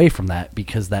shied away from that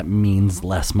because that means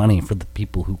less money for the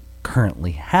people who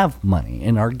currently have money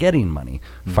and are getting money.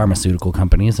 Pharmaceutical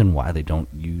companies, and why they don't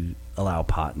allow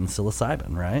pot and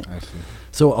psilocybin, right? I see.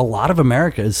 So a lot of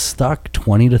America is stuck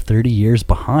 20 to 30 years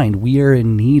behind. We are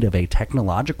in need of a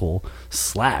technological /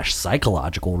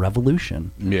 psychological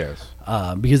revolution. Yes.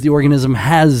 Because the organism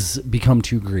has become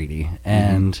too greedy,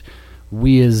 and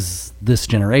we as this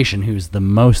generation, who's the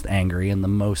most angry and the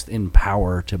most in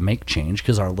power to make change,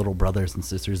 because our little brothers and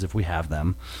sisters, if we have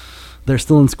them, they're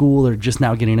still in school, they're just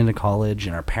now getting into college,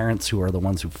 and our parents, who are the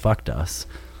ones who fucked us,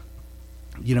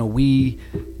 we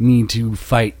need to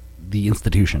fight the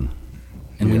institution.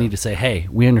 And we need to say, hey,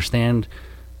 we understand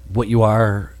what you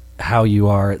are, how you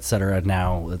are, etc.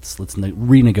 Now let's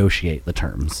renegotiate the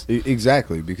terms.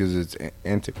 Exactly, because it's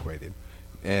antiquated.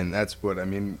 And that's what I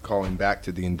mean, calling back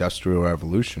to the Industrial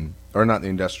Revolution, or not the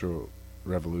Industrial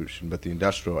Revolution, but the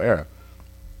Industrial Era,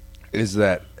 is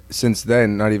that since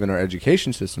then, not even our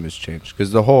education system has changed,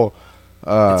 because the whole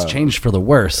It's changed for the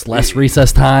worse. Less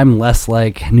recess time, less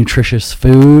like nutritious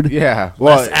food. Yeah,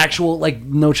 less actual like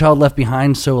No Child Left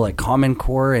Behind. So like Common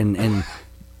Core and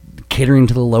catering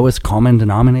to the lowest common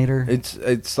denominator.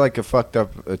 It's like a fucked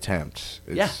up attempt.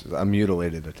 It's a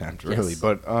mutilated attempt, really. Yes.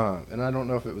 But and I don't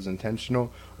know if it was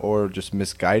intentional or just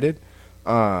misguided.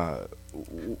 I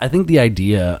think the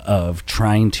idea of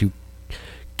trying to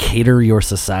cater your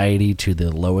society to the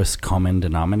lowest common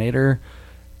denominator,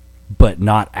 but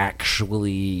not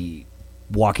actually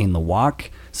walking the walk.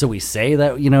 So we say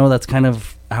that, that's kind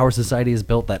of how our society is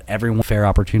built, that everyone fair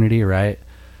opportunity, right?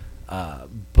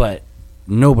 But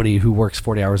nobody who works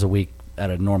 40 hours a week at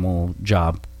a normal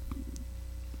job,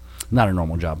 not a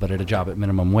normal job, but at a job at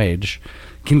minimum wage,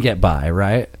 can get by,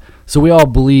 right? So we all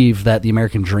believe that the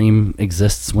American dream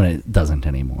exists when it doesn't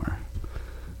anymore.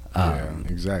 Yeah,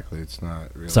 exactly. It's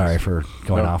not realistic. Sorry for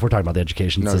going off. We're talking about the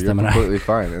education system. You're completely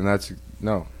fine. And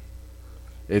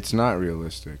it's not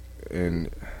realistic. And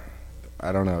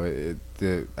I don't know.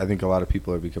 I think a lot of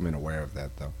people are becoming aware of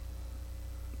that, though.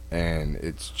 And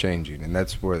it's changing. And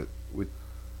that's what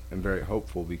I'm very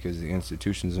hopeful, because the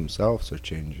institutions themselves are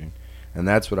changing. And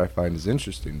that's what I find is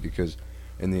interesting, because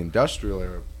in the industrial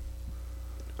era,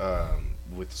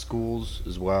 with schools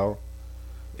as well,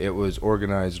 it was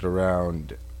organized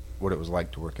around what it was like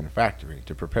to work in a factory,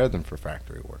 to prepare them for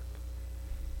factory work.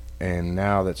 And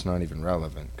now that's not even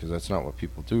relevant, because that's not what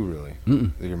people do, really.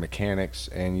 You're mechanics,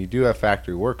 and you do have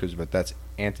factory workers, but that's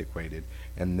antiquated.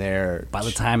 And by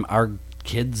the time our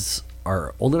kids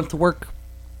are old enough to work,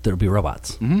 there'll be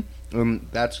robots.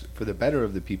 That's for the better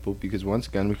of the people, because once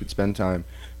again, we could spend time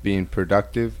being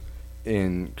productive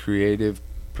in creative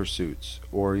pursuits,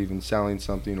 or even selling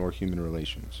something, or human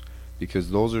relations,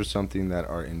 because those are something that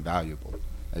are invaluable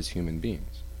as human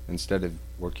beings, instead of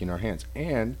working our hands.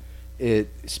 And it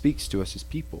speaks to us as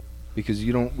people, because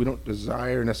we don't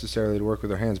desire necessarily to work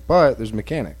with our hands, but there's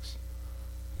mechanics,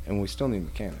 and we still need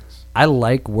mechanics. I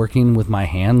like working with my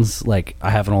hands. Like,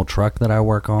 I have an old truck that I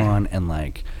work on, and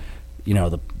like,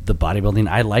 the bodybuilding,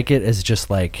 I like it as just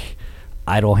like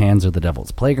idle hands are the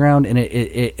devil's playground, and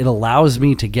it allows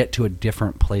me to get to a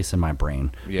different place in my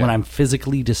brain. When I'm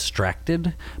physically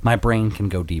distracted, my brain can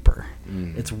go deeper.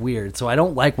 It's weird. So I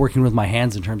don't like working with my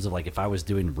hands in terms of like if I was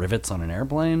doing rivets on an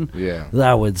airplane.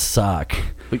 That would suck.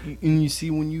 But you see,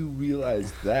 when you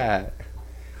realize that,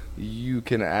 you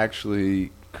can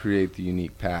actually create the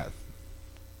unique path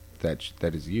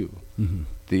that is you.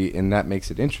 And that makes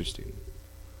it interesting,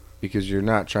 because you're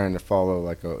not trying to follow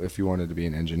if you wanted to be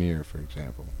an engineer, for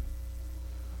example.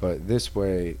 But this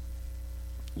way,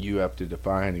 you have to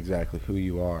define exactly who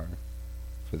you are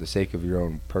for the sake of your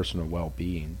own personal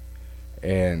well-being.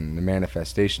 And the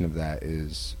manifestation of that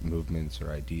is movements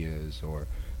or ideas or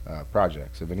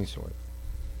projects of any sort.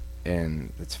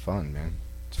 And it's fun, man.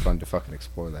 It's fun to fucking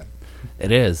explore that.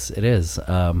 It is.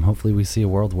 Hopefully we see a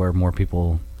world where more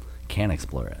people can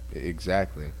explore it.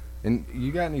 Exactly. And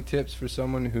you got any tips for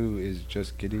someone who is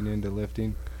just getting into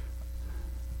lifting?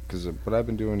 Because what I've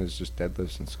been doing is just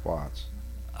deadlifts and squats.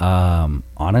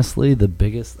 Honestly, the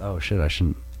biggest... Oh, shit, I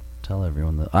shouldn't tell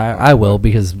everyone that. I will,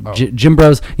 because Gym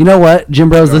Bros... You know what? Gym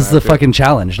Bros, this is a fucking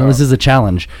challenge. No, this is a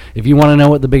challenge. If you want to know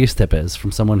what the biggest tip is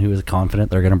from someone who is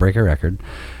confident they're going to break a record,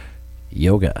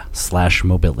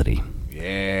 yoga/mobility.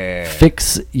 Yeah.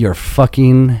 Fix your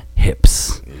fucking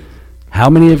hips. How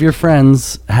many of your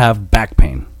friends have back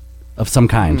pain of some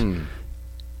kind?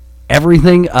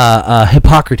 Everything.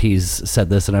 Hippocrates said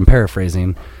this, and I'm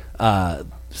paraphrasing.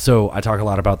 So I talk a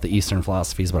lot about the Eastern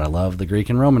philosophies, but I love the Greek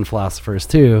and Roman philosophers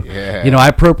too. Yeah. I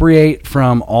appropriate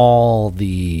from all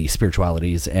the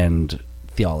spiritualities and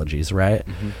theologies, right?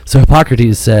 So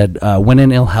Hippocrates said, when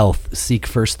in ill health, seek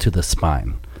first to the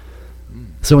spine.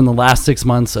 So in the last 6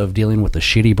 months of dealing with the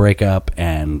shitty breakup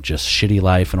and just shitty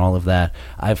life and all of that,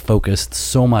 I've focused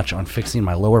so much on fixing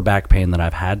my lower back pain that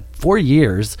I've had for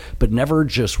years, but never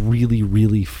just really,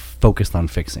 really focused on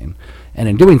fixing. And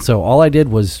in doing so, all I did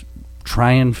was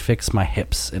try and fix my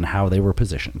hips and how they were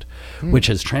positioned, which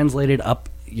has translated up.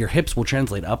 Your hips will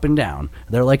translate up and down.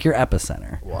 They're like your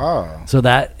epicenter. Wow. So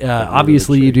that,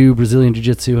 obviously you do Brazilian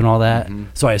Jiu-Jitsu and all that.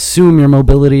 So I assume your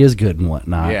mobility is good and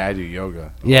whatnot. Yeah, I do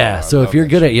yoga. Yeah, so if you're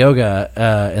good at yoga,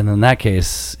 and in that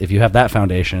case, if you have that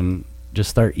foundation, just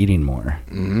start eating more.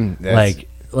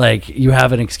 Like you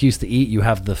have an excuse to eat. You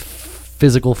have the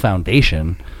physical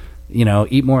foundation.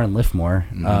 Eat more and lift more.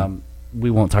 We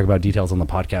won't talk about details on the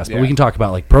podcast, but we can talk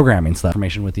about like programming stuff,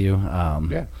 information with you.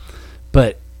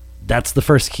 But that's the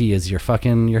first key, is your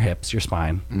hips, your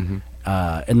spine.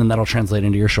 And then that'll translate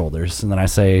into your shoulders. And then I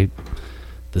say,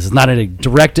 this is not a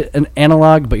direct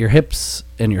analog, but your hips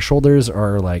and your shoulders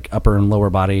are like upper and lower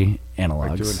body analogs.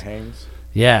 Like doing hangs?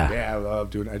 Yeah. Yeah,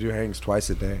 I do hangs twice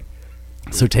a day.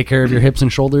 So take care of your hips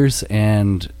and shoulders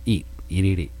and eat.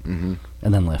 Mm-hmm.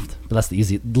 And then lift. But that's the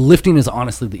easy. Lifting is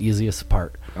honestly the easiest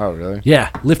part. Oh, really? Yeah,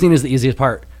 lifting is the easiest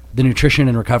part. The nutrition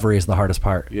and recovery is the hardest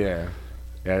part. Yeah.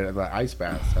 Yeah, the ice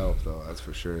baths help, though. That's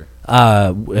for sure.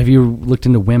 Have you looked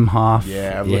into Wim Hof?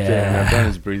 Yeah, I've looked at it, and I've done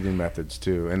his breathing methods,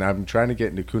 too. And I'm trying to get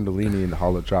into Kundalini and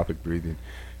holotropic breathing,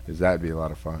 because that would be a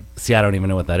lot of fun. See, I don't even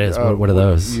know what that is. What are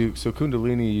those? So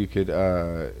Kundalini, you could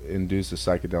induce a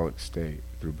psychedelic state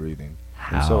through breathing.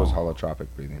 How? And so is holotropic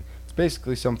breathing. It's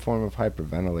basically some form of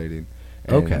hyperventilating.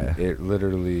 And Okay. It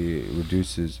literally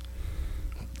reduces...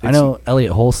 I know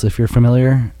Elliot Hulse, if you're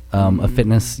familiar, a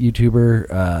fitness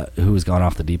YouTuber who's gone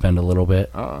off the deep end a little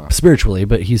bit spiritually,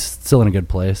 but he's still in a good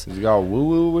place. He's got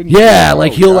woo-woo. Yeah,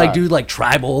 like he'll like do like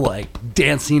tribal like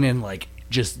dancing and like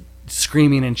just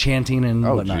screaming and chanting and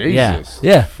whatnot. Jesus.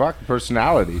 Yeah. Fuck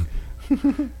personality.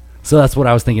 So that's what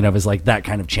I was thinking of, is like that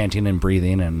kind of chanting and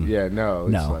breathing and Yeah, no.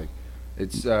 It's No. like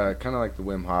it's kind of like the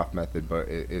Wim Hof method, but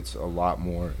it's a lot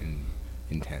more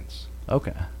intense.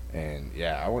 Okay. And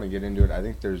yeah, I want to get into it. I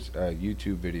think there's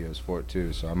YouTube videos for it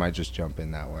too, so I might just jump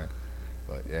in that way.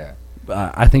 But yeah,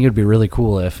 I think it'd be really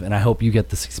cool and I hope you get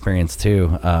this experience too,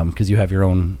 because you have your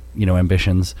own,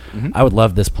 ambitions. Mhm. I would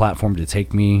love this platform to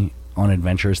take me on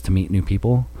adventures to meet new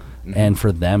people, Mhm. and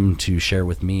for them to share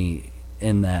with me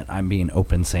in that I'm being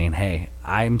open, saying, "Hey,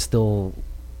 I'm still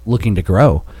looking to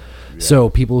grow." Yeah. So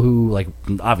people who like,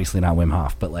 obviously not Wim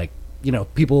Hof, but like,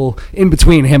 people in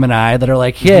between him and I that are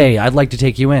like, hey, I'd like to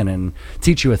take you in and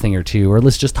teach you a thing or two, or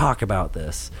let's just talk about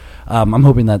this. I'm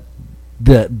hoping that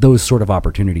those sort of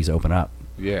opportunities open up.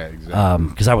 yeah, exactly.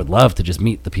 Because I would love to just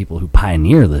meet the people who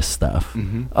pioneer this stuff.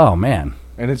 Mhm. Oh, man.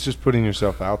 And it's just putting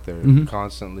yourself out there Mhm.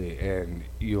 constantly, and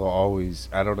you'll always,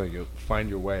 you'll find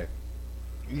your way.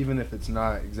 Even if it's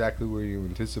not exactly where you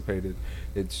anticipated,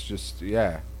 it's just,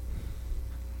 yeah.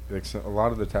 Like a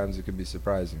lot of the times it could be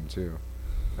surprising, too.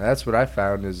 And that's what I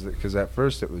found, is because at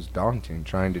first it was daunting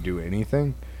trying to do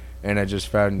anything, and I just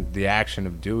found the action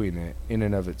of doing it in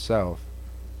and of itself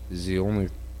is the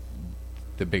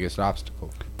biggest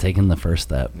obstacle. Taking the first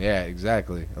step. Yeah,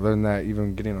 exactly. I learned that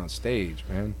even getting on stage,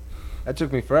 man. That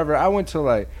took me forever. I went to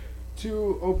like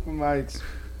 2 open mics,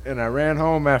 and I ran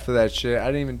home after that shit. I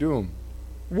didn't even do them.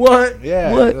 What?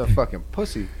 Yeah, What? a fucking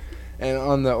pussy. And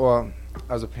I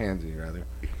was a pansy, rather.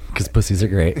 Because pussies are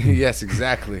great. Yes,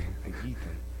 exactly. Like Ethan.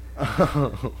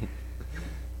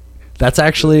 That's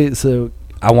actually, so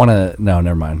I want to, no,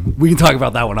 never mind. We can talk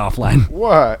about that one offline.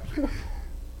 What?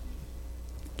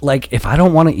 Like, if I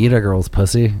don't want to eat a girl's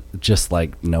pussy, just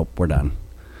like, nope, we're done.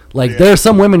 Like, Yeah. there are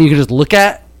some women you can just look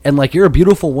at and like, you're a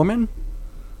beautiful woman,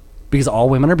 because all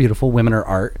women are beautiful, women are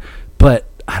art, but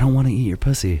I don't want to eat your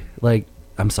pussy. Like,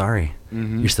 I'm sorry.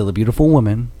 Mhm. You're still a beautiful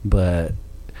woman, but,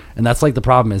 and that's like the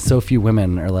problem, is so few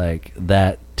women are like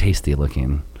that tasty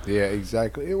looking. Yeah,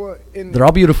 exactly. They're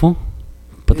all beautiful,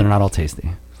 but they're not all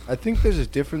tasty. I think there's a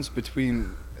difference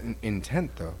between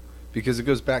intent, though, because it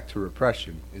goes back to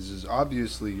repression. Is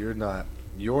obviously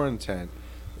your intent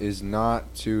is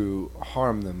not to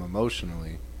harm them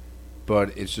emotionally,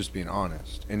 but it's just being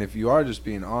honest. And if you are just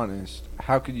being honest,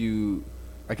 how could you?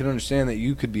 I can understand that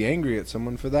you could be angry at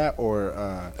someone for that, or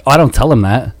I don't tell them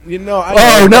that. I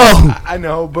know, no! I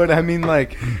know, but I mean,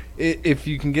 like, if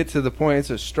you can get to the point, it's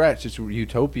a stretch, it's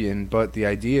utopian, but the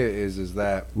idea is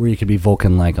that, Where you could be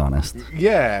Vulcan-like honest.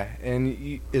 yeah,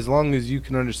 and as long as you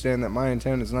can understand that my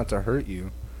intent is not to hurt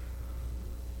you.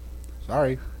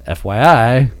 Sorry.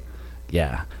 FYI.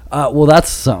 Yeah. Well, that's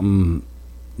something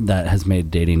that has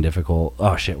made dating difficult.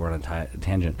 Oh, shit, we're on a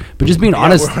tangent. But just being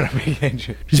honest. We're on a big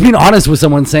tangent. Just being honest with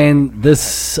someone, saying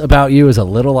this about you is a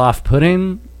little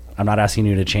off-putting. I'm not asking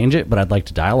you to change it, but I'd like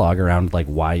to dialogue around like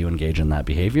why you engage in that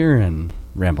behavior. And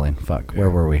rambling. Fuck. Where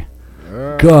were we?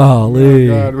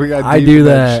 Golly. Oh God, we got I deep do in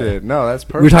that. shit. No, that's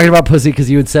perfect. We were talking about pussy because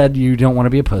you had said you don't want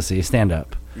to be a pussy. Stand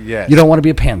up. Yes. You don't want to be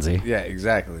a pansy. Yeah,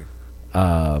 exactly.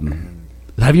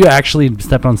 Have you actually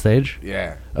stepped on stage?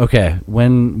 Yeah. Okay.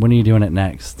 When are you doing it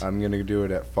next? I'm gonna do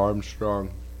it at Farm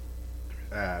Strong.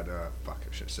 At fuck,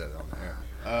 I should have said it on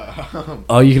there.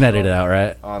 Oh, you can edit it out,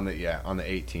 right? On the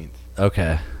 18th.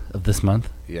 Okay. Of this month?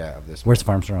 Yeah, of this. Where's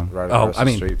Farmstrong? Right Oh, across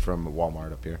the street from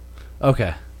Walmart up here.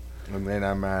 Okay. And then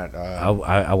I'm at. I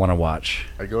want to watch.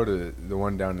 I go to the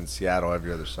one down in Seattle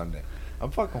every other Sunday. I'm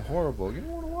fucking horrible. You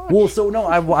don't want to watch. Well, so no,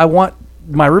 I want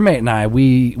my roommate and I.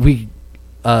 We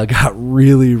got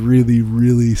really, really,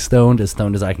 really stoned as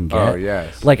I can get. Oh,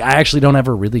 yes. Like, I actually don't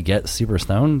ever really get super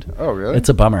stoned. Oh, really? It's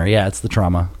a bummer. Yeah, it's the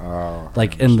trauma. Oh.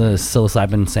 Like, in the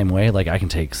psilocybin same way, like, I can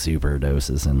take super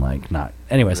doses and, like, not...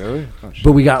 Anyways. Really? Oh,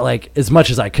 but we got, like, as much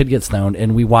as I could get stoned,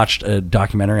 and we watched a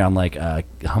documentary on, like,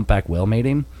 humpback whale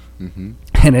mating. Mm-hmm.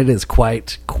 And it is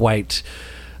quite...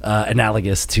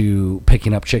 analogous to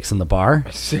picking up chicks in the bar.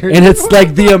 Seriously? And it's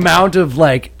like the amount of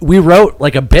like we wrote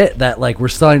like a bit that like we're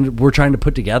trying to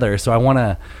put together. So I want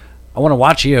to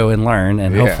watch you and learn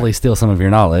and hopefully steal some of your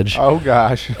knowledge. Oh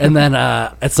gosh. And then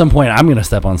at some point I'm going to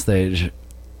step on stage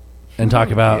and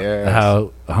talk about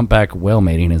how humpback whale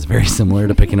mating is very similar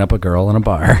to picking up a girl in a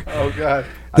bar. Oh god.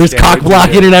 There's cock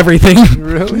blocking and everything.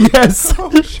 Really? Yes.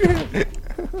 Oh shit.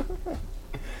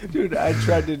 Dude, I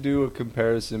tried to do a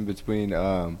comparison between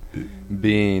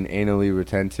being anally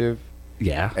retentive,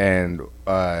 and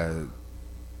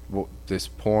this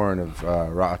porn of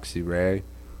Roxy Ray,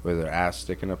 with her ass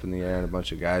sticking up in the air and a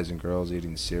bunch of guys and girls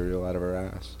eating cereal out of her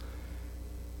ass.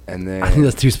 And then I think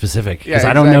that's too specific because exactly.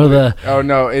 I don't know the. Oh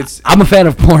no, I'm a fan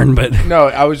of porn, but no,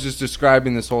 I was just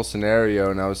describing this whole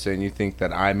scenario, and I was saying you think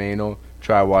that I'm anal?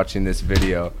 Try watching this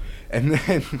video, and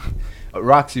then.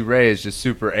 Roxy Ray is just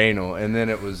super anal, and then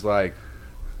it was like,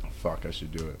 oh, fuck, I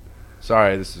should do it.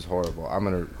 Sorry, this is horrible.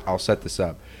 I'll set this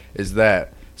up.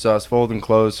 So I was folding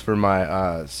clothes for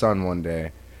my son one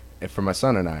day, for my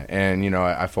son and I, and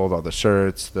I fold all the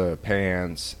shirts, the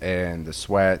pants, and the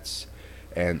sweats,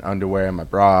 and underwear, and my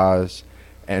bras,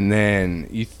 and then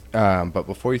but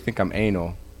before you think I'm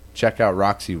anal, check out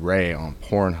Roxy Ray on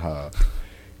Pornhub.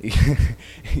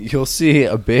 You'll see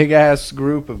a big-ass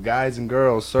group of guys and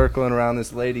girls circling around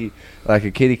this lady like a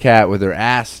kitty cat with her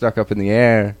ass stuck up in the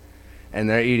air, and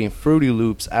they're eating Fruity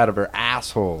Loops out of her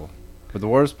asshole. But the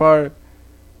worst part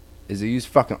is they use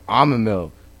fucking almond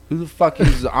milk. Who the fuck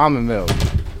uses almond milk?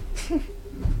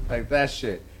 Like that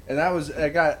shit. And I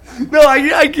got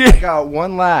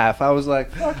one laugh. I was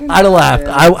like, fucking I'd have laughed.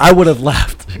 I would have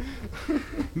laughed.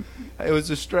 It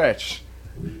was a stretch.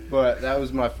 But that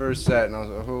was my first set, and I was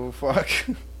like, oh, fuck.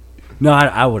 No,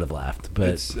 I would have laughed, but...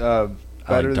 It's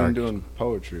better than doing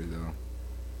poetry, though.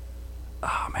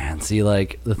 Oh, man. See,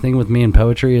 like, the thing with me and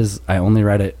poetry is I only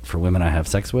write it for women I have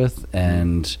sex with,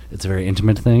 and it's a very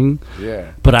intimate thing.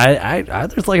 Yeah. But I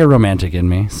there's, like, a romantic in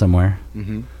me somewhere.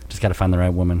 Mm-hmm. Just got to find the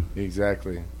right woman.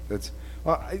 Exactly. It's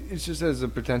just as a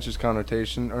pretentious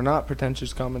connotation, or not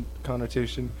pretentious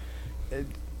connotation.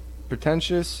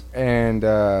 Pretentious and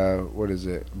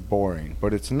boring,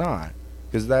 but it's not,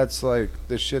 because that's like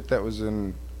the shit that was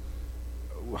in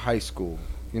high school,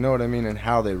 you know what I mean, and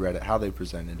how they read it, how they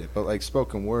presented it. But like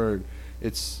spoken word,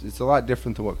 it's a lot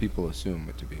different than what people assume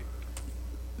it to be.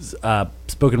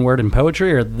 Spoken word and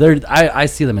poetry, or I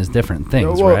see them as different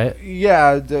things, right?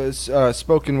 Yeah, the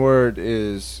spoken word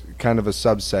is kind of a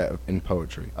subset in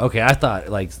poetry. Okay, I thought,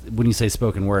 like, when you say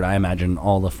spoken word, I imagine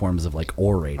all the forms of, like,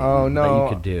 orating that you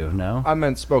could do, no? I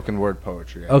meant spoken word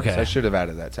poetry. Okay. I should have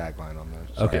added that tagline on there.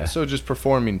 So, okay. So just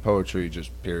performing poetry,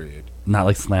 just period. Not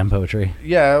like slam poetry?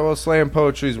 Yeah, well, slam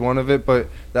poetry is one of it, but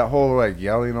that whole, like,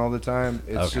 yelling all the time,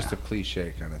 it's just a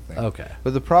cliche kind of thing. Okay.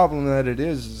 But the problem that it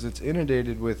is it's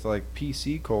inundated with, like,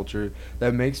 PC culture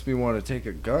that makes me want to take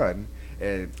a gun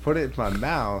and put it in my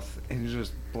mouth and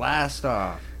just blast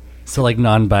off. So, like,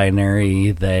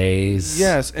 non-binary, theys.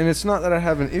 Yes, and it's not that I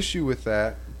have an issue with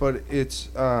that, but it's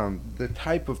the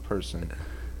type of person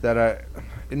that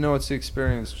it's the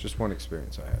experience, just one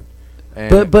experience I had.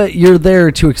 And but you're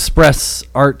there to express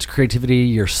art, creativity,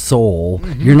 your soul.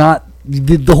 Mm-hmm. You're not...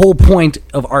 The whole point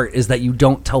of art is that you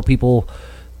don't tell people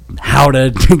how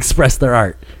to express their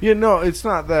art. Yeah, no, it's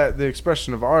not that the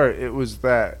expression of art. It was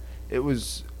that it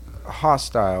was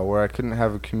hostile, where I couldn't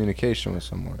have a communication with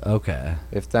someone. Okay.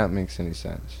 If that makes any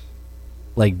sense.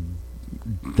 Like,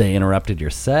 they interrupted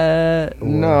your set? Or?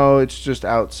 No, it's just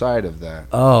outside of that.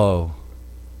 Oh.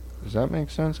 Does that make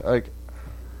sense? Like,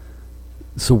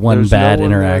 so one bad no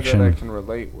interaction that I can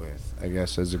relate with, I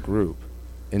guess, as a group,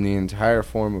 in the entire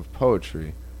form of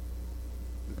poetry,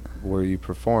 where you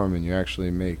perform and you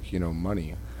actually make,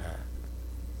 money.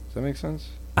 Does that make sense?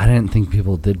 I didn't think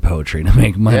people did poetry to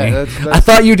make money. Yeah, that's I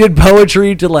thought you did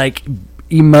poetry to, like,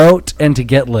 emote and to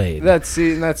get laid. That's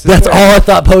all I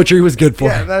thought poetry was good for.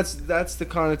 Yeah, that's the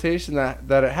connotation that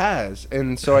it has,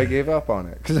 and so I gave up on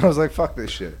it because I was like, "Fuck this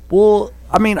shit." Well,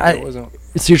 I mean, so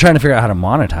you're trying to figure out how to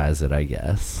monetize it, I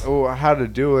guess. Oh, how to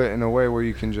do it in a way where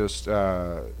you can just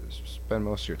spend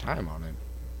most of your time on it.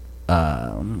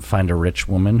 Find a rich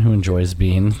woman who enjoys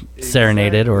being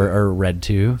serenaded or read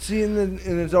to. See, and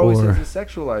it always has a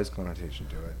sexualized connotation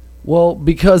to it. Well,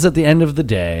 because at the end of the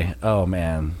day, oh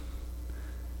man,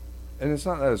 And it's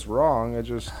not that it's wrong.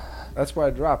 That's why I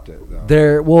dropped it,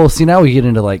 though. Well, see, now we get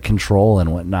into, like, control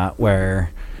and whatnot,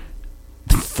 where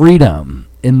freedom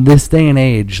in this day and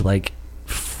age, like,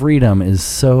 freedom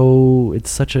is it's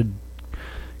such a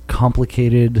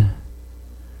complicated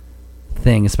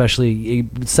thing, especially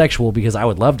sexual, because I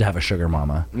would love to have a sugar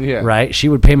mama. Yeah. Right? She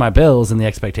would pay my bills, and the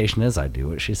expectation is I do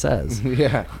what she says.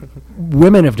 Yeah.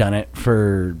 Women have done it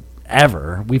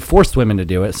forever. We've forced women to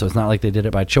do it, so it's not like they did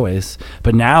it by choice.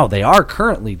 But now they are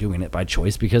currently doing it by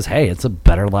choice because, hey, it's a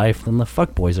better life than the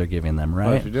fuckboys are giving them, right?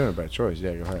 Well, if you're doing it by choice,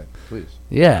 yeah, go ahead, please.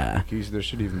 Yeah. There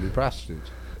should even be prostitutes,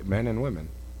 men and women.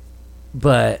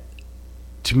 But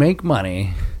to make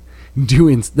money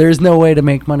there's no way to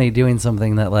make money doing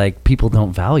something that, like, people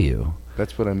don't value.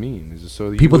 That's what I mean.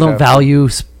 People don't value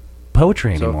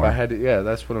poetry anymore. So if I had to,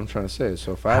 that's what I'm trying to say.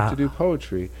 So if I have to do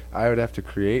poetry, I would have to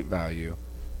create value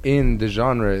in the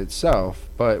genre itself.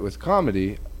 But with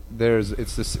comedy,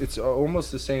 it's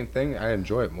almost the same thing. I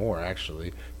enjoy it more,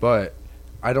 actually, but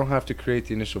I don't have to create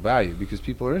the initial value because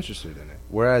people are interested in it.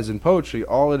 Whereas in poetry,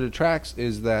 all it attracts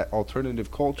is that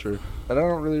alternative culture that I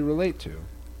don't really relate to.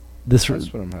 That's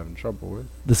what I'm having trouble with.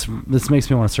 This makes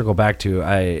me want to circle back to,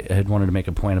 I had wanted to make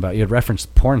a point about, you had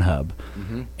referenced Pornhub.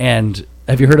 Mm-hmm. And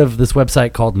have you heard of this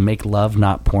website called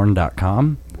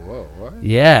makelovenotporn.com? Whoa, what?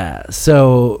 Yeah.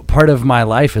 So part of my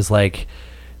life is, like,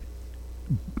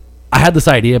 I had this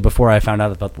idea before I found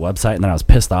out about the website, and then I was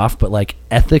pissed off, but, like,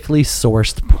 ethically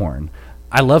sourced porn.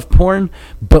 I love porn,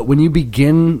 but when you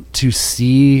begin to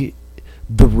see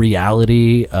the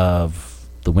reality of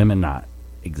the women not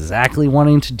exactly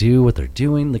wanting to do what they're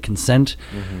doing, the consent,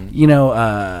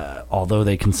 although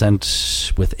they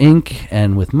consent with ink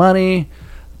and with money,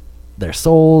 their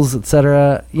souls,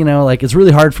 etc., like, it's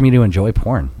really hard for me to enjoy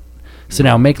porn. So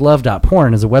now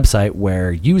makelove.porn is a website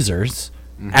where users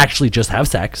actually just have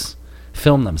sex,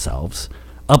 film themselves,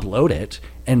 upload it,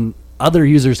 and other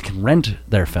users can rent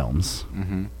their films.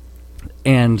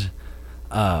 And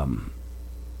the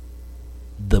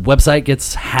website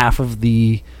gets half of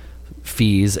the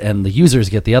fees and the users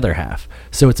get the other half.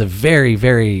 So it's a very,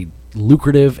 very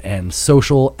lucrative and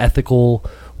social, ethical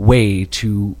way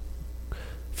to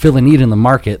fill a need in the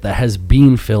market that has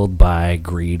been filled by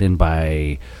greed and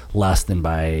by lust and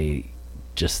by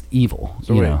just evil.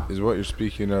 So is what you're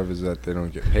speaking of is that they don't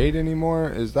get paid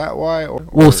anymore? Is that why?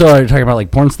 So are you talking about,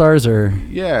 like, porn stars, or?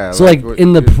 Yeah. So, like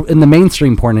in the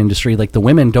mainstream porn industry, like, the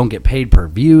women don't get paid per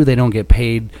view. They don't get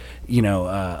paid,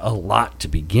 a lot to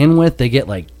begin with. They get,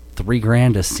 like,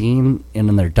 $3,000 a scene, and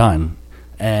then they're done,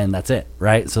 and that's it,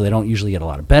 right? So they don't usually get a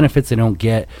lot of benefits. They don't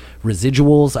get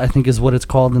residuals, I think is what it's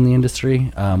called in the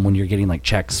industry, when you're getting, like,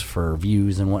 checks for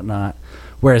views and whatnot.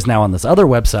 Whereas now on this other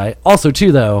website, also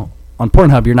too, though, on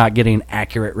Pornhub, you're not getting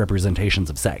accurate representations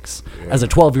of sex. Yeah. As a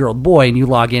 12-year-old boy, and you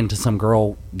log into some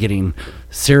girl getting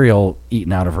cereal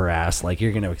eaten out of her ass, like,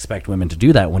 you're going to expect women to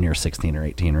do that when you're 16 or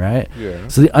 18, right? Yeah.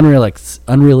 So the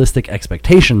unrealistic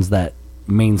expectations that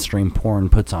mainstream porn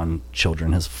puts on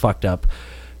children has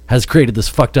created this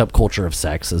fucked up culture of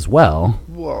sex as well.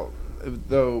 Well,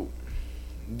 though,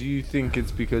 do you think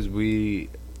it's because we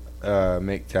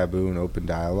make taboo and open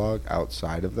dialogue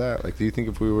outside of that? Like, do you think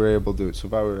if we were able to, so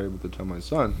if I were able to tell my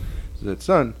son that,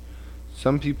 son,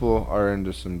 some people are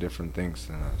into some different things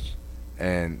than us,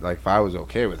 and, like, if I was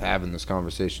okay with having this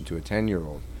conversation to a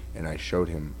 10-year-old and I showed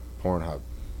him Pornhub,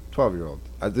 12-year-old,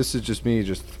 this is just me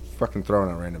just fucking throwing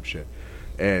out random shit,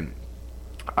 and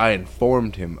I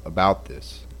informed him about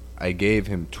this. I gave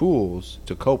him tools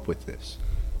to cope with this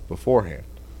beforehand.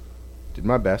 Did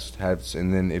my best,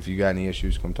 and then if you got any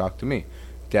issues, come talk to me.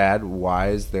 Dad, why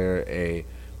is there a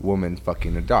woman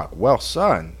fucking a dog? Well,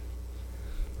 son,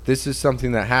 this is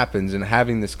something that happens, and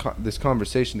having this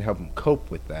conversation to help him cope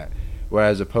with that,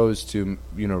 whereas opposed to,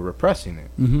 repressing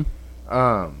it. Mm-hmm.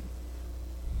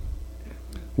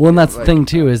 Well, and that's, like, the thing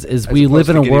too is we live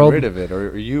in a world. Rid of it, or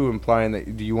are you implying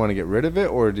that? Do you want to get rid of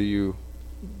it, or do you?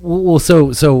 Well,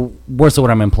 so more so what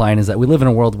I'm implying is that we live in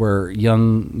a world where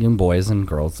young boys and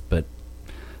girls, but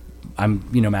I'm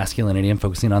masculinity. I'm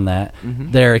focusing on that.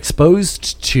 Mm-hmm. They're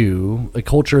exposed to a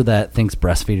culture that thinks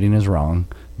breastfeeding is wrong,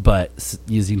 but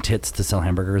using tits to sell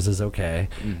hamburgers is okay.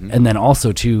 Mm-hmm. And then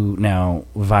also to now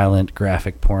violent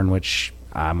graphic porn, which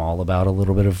I'm all about a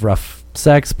little bit of rough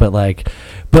sex, but like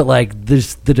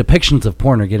there's the depictions of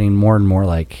porn are getting more and more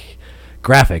like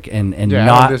graphic and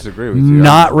not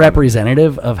not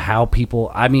representative of how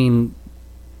people. I mean,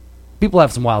 people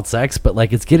have some wild sex, but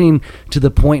like it's getting to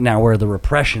the point now where the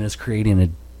repression is creating a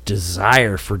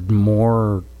desire for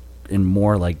more and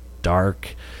more like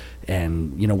dark.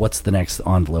 And, what's the next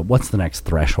envelope? What's the next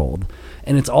threshold?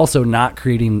 And it's also not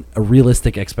creating a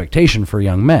realistic expectation for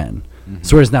young men. Mm-hmm.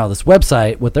 So whereas now this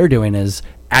website, what they're doing is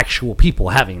actual people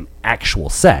having actual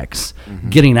sex,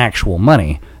 getting actual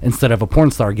money, instead of a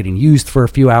porn star getting used for a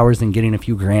few hours and getting a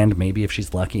few grand, maybe if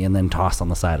she's lucky, and then tossed on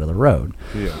the side of the road.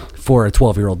 Yeah. For a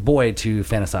 12-year-old boy to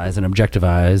fantasize and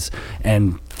objectivize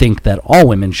and think that all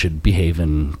women should behave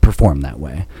and perform that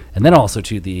way. And then also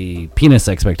to the penis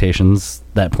expectations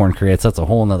that porn creates, that's a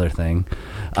whole nother thing.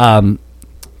 The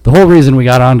whole reason we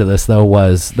got onto this, though,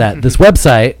 was that this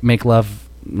website,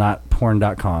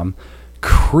 makelovenotporn.com,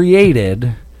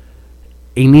 created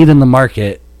a need in the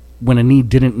market when a need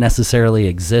didn't necessarily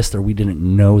exist, or we didn't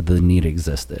know the need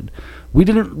existed. We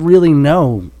didn't really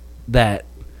know that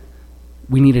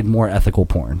we needed more ethical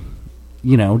porn,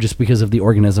 just because of the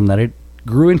organism that it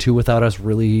grew into without us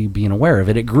really being aware of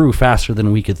it. It grew faster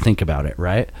than we could think about it,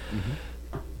 right?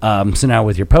 Mm-hmm. So now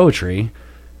with your poetry,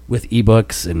 with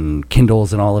ebooks and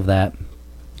Kindles and all of that,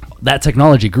 that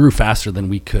technology grew faster than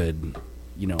we could,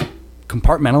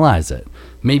 compartmentalize it.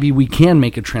 Maybe we can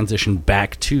make a transition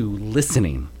back to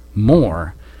listening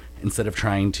more instead of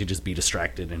trying to just be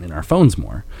distracted and in our phones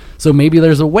more. So maybe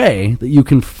there's a way that you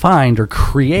can find or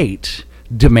create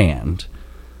demand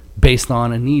based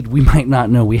on a need we might not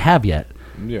know we have yet.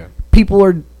 Yeah.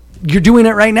 You're doing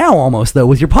it right now almost, though,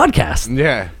 with your podcast.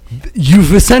 Yeah.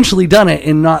 You've essentially done it,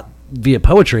 and not via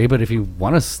poetry, but if you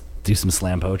want to do some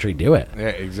slam poetry, do it. Yeah,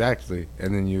 exactly.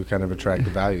 And then you kind of attract the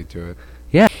value to it.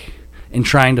 Yeah. And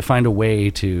trying to find a way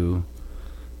to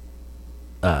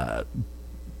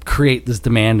create this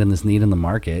demand and this need in the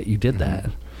market, you did that.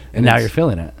 And now you're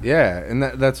feeling it. Yeah, and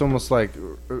that's almost like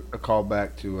a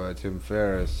callback to Tim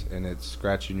Ferriss, and it's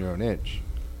scratching your own itch.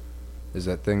 Is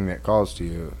that thing that calls to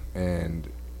you,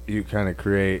 and you kind of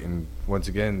create, and once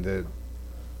again, the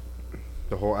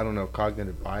whole, I don't know,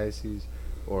 cognitive biases,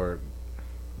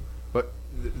 but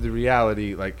the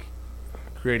reality, like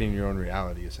creating your own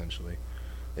reality, essentially,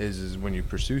 is when you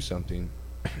pursue something,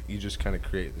 you just kind of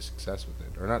create the success with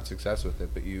it, or not success with it,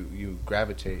 but you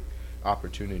gravitate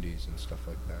opportunities and stuff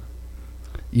like that.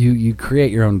 You create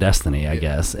your own destiny, I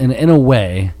guess, and in a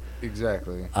way.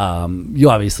 Exactly.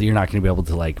 You're not going to be able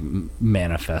to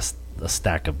manifest a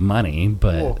stack of money,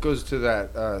 but it goes to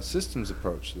that systems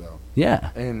approach, though. Yeah.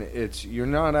 And you're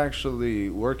not actually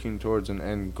working towards an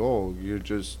end goal. You're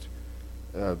just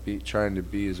trying to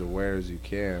be as aware as you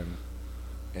can,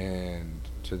 and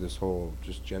to this whole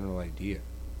just general idea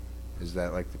is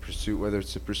that the pursuit, whether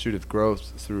it's the pursuit of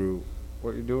growth through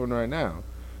what you're doing right now,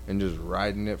 and just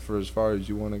riding it for as far as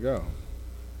you want to go,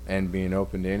 and being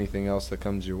open to anything else that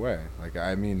comes your way.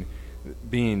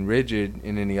 Being rigid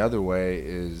in any other way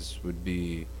would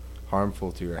be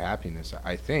harmful to your happiness,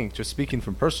 I think, just speaking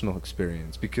from personal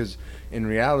experience, because in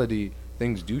reality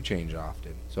things do change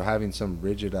often. So having some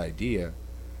rigid idea,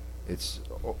 it's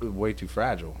way too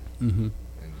fragile. Mm-hmm.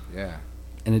 And yeah.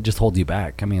 And it just holds you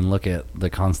back. I mean, look at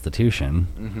the Constitution.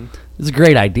 Mm-hmm. It's a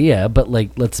great idea, but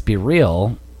let's be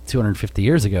real. 250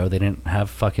 years ago, they didn't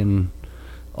have fucking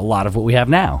a lot of what we have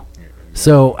now. Yeah.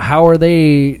 So how are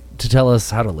they to tell us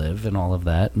how to live and all of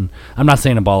that? And I'm not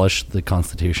saying abolish the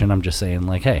Constitution. I'm just saying,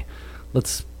 hey,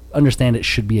 let's understand it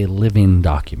should be a living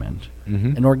document,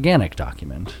 an organic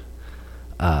document.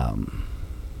 We're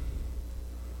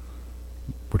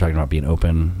talking about being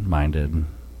open-minded.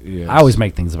 Yes. I always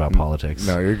make things about politics.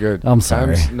 No, you're good. I'm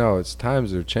sorry.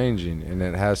 Times are changing, and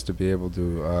it has to be able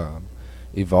to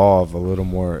evolve a little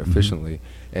more efficiently.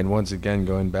 And once again,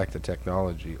 going back to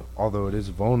technology, although it is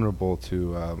vulnerable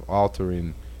to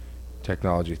altering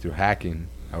technology through hacking,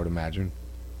 I would imagine,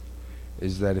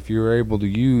 is that if you're able to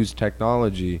use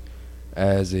technology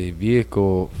as a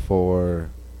vehicle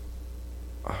for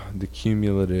the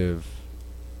cumulative,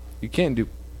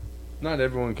 not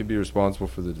everyone can be responsible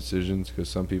for the decisions, because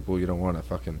some people, you don't want to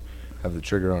fucking have the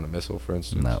trigger on a missile, for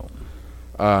instance. No.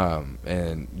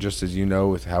 And just as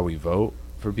with how we vote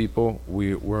for people,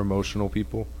 we're emotional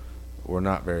people. We're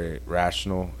not very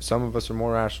rational. Some of us are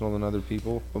more rational than other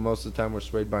people, but most of the time we're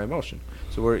swayed by emotion.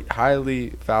 So we're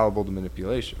highly fallible to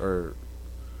manipulation, or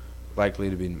likely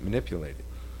to be manipulated.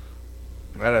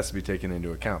 That has to be taken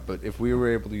into account. But if we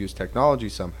were able to use technology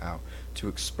somehow to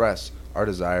express our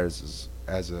desires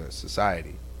as a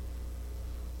society,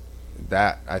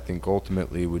 that I think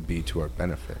ultimately would be to our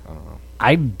benefit. I don't know.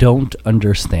 I don't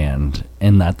understand,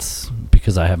 and that's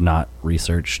because I have not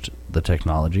researched the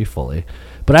technology fully,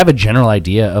 but I have a general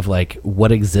idea of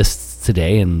what exists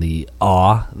today and the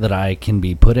awe that I can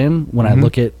be put in when I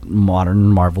look at modern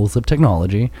marvels of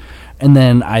technology. And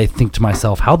then I think to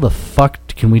myself, how the fuck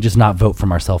can we just not vote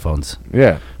from our cell phones?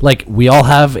 Yeah. We all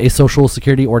have a social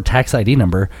security or tax ID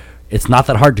number. It's not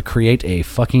that hard to create a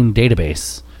fucking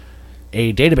database.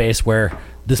 A database where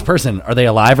this person, are they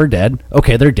alive or dead?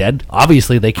 Okay, they're dead.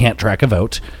 Obviously, they can't track a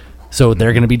vote, so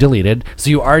they're going to be deleted. So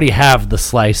you already have the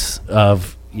slice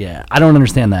of, yeah, I don't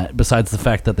understand that, besides the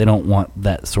fact that they don't want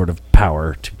that sort of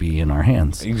power to be in our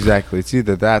hands. Exactly. It's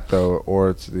either that, though, or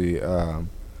it's the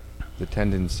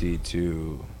tendency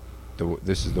to,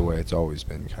 this is the way it's always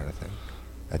been kind of thing.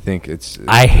 I think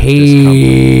I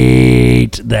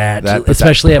hate that,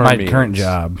 especially at my current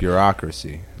job.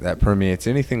 Bureaucracy. That permeates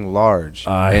anything large.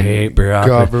 I hate bureaucracy.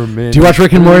 Government. Do you watch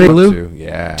Rick and Morty, Lou?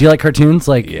 Yeah. Do you like cartoons?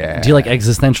 Do you like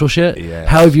existential shit? Yeah.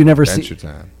 How have you never seen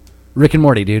Time. Rick and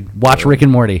Morty, dude? Watch Rick and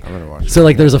Morty. I'm gonna watch it.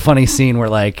 So there's a funny scene where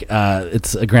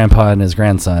it's a grandpa and his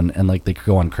grandson, and they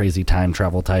go on crazy time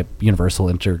travel type Universal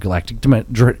intergalactic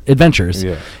adventures.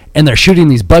 Yeah. And they're shooting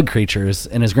these bug creatures,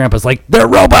 and his grandpa's like, "They're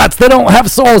robots. They don't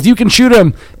have souls. You can shoot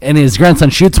them." And his grandson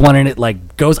shoots one, and it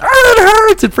goes, "Ah, it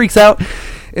hurts!" It freaks out.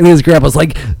 And his grandpa's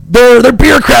like, "They're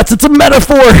bureaucrats. It's a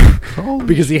metaphor,"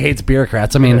 because he hates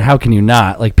bureaucrats. I mean, how can you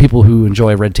not? People who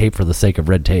enjoy red tape for the sake of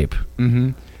red tape. Mm-hmm.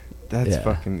 That's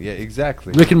fucking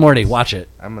exactly. Rick and Morty, watch it.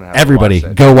 I'm gonna have everybody to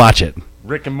watch that. Go watch it.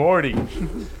 Rick and Morty.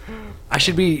 I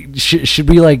should we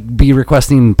be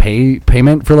requesting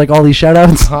payment for all these shout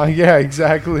outs? Yeah,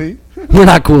 exactly. We're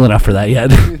not cool enough for that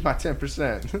yet. My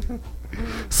 10%.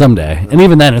 Someday. And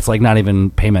even then it's not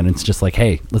even payment, it's just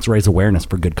hey, let's raise awareness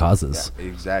for good causes. Yeah,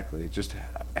 exactly. Just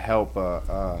help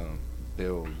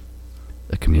build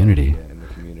a community. Yeah, in the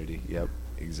community. Yep.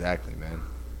 Exactly, man.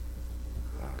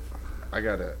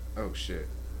 Oh shit!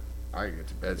 I get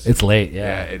to bed soon. It's late.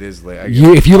 Yeah, it is late.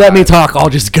 If you let me talk, I'll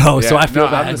just go. Yeah, so I feel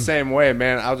bad. I'm the same way,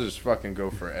 man. I'll just fucking go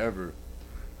forever.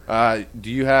 Do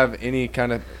you have any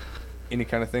kind of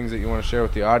things that you want to share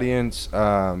with the audience?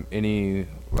 Any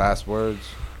last words?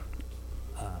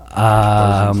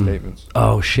 Statements.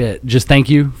 Oh shit! Just thank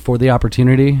you for the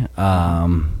opportunity.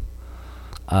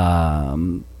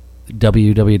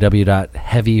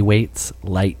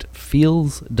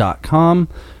 www.heavyweightslightfeels.com.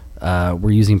 We're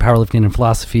using powerlifting and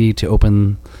philosophy to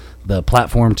open the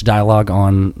platform to dialogue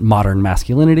on modern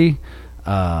masculinity.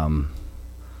 That's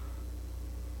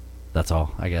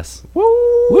all, I guess.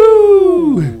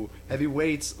 Woo! Heavy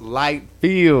weights, light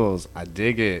feels. I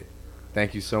dig it.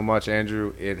 Thank you so much,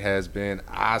 Andrew. It has been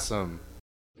awesome.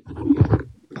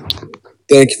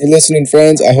 Thank you for listening,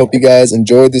 friends. I hope you guys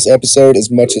enjoyed this episode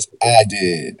as much as I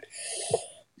did.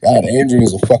 God, Andrew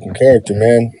is a fucking character,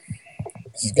 man.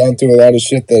 He's gone through a lot of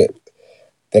shit that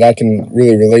I can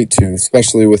really relate to,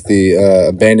 especially with the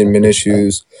abandonment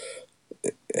issues,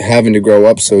 having to grow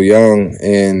up so young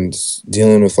and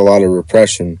dealing with a lot of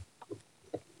repression.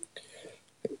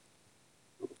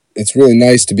 It's really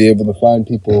nice to be able to find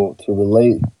people to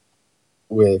relate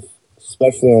with,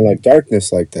 especially on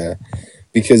darkness like that,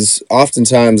 because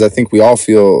oftentimes I think we all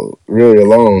feel really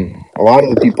alone. A lot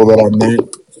of the people that I met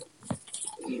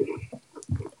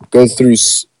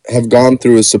have gone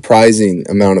through a surprising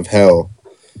amount of hell,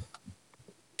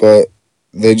 but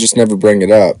they just never bring it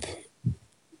up.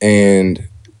 And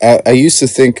I used to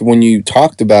think when you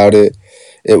talked about it,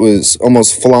 it was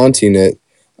almost flaunting it,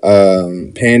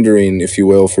 pandering, if you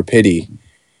will, for pity.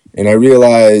 And I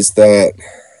realized that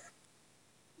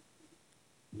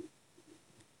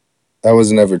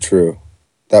was never true.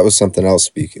 That was something else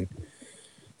speaking.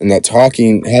 And that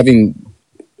having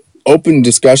open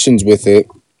discussions with it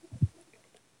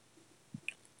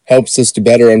helps us to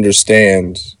better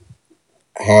understand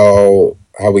how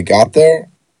we got there,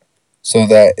 so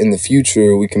that in the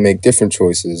future we can make different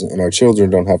choices and our children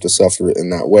don't have to suffer in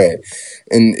that way.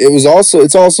 And it's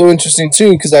also interesting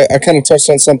too, because I kind of touched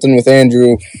on something with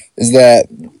Andrew, is that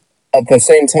at the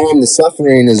same time the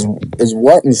suffering is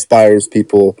what inspires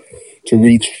people to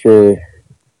reach for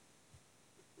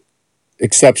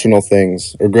exceptional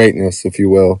things, or greatness, if you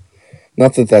will.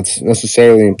 Not that that's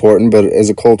necessarily important, but as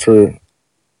a culture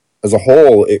as a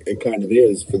whole, it kind of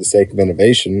is, for the sake of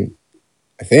innovation,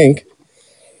 I think.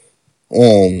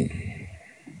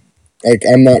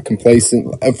 I'm not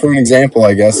complacent. For an example,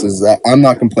 I guess, is that I'm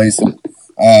not complacent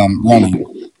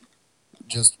running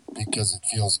just because it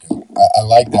feels good. I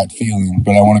like that feeling,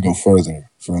 but I want to go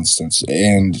further, for instance.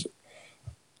 And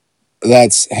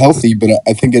that's healthy, but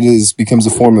I think becomes a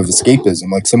form of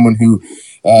escapism. Like someone who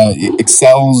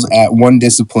excels at one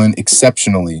discipline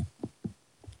exceptionally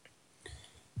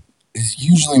is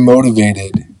usually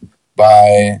motivated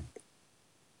by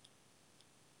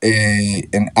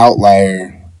an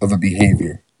outlier of a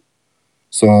behavior.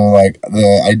 So,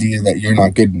 the idea that you're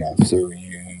not good enough, so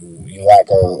you lack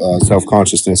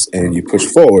self-consciousness and you push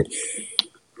forward.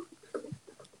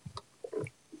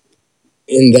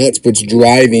 And that's what's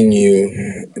driving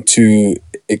you to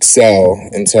excel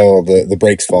until the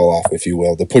brakes fall off, if you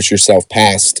will, to push yourself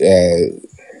past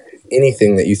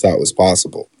anything that you thought was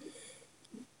possible.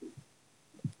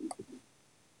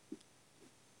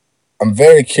 I'm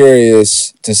very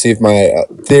curious to see if my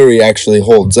theory actually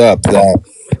holds up, that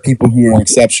people who are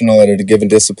exceptional at a given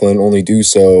discipline only do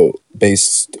so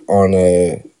based on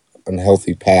a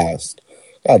unhealthy past.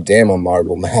 God damn, I'm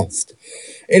marble-mouthed.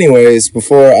 Anyways,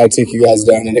 before I take you guys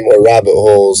down any more rabbit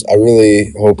holes, I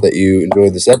really hope that you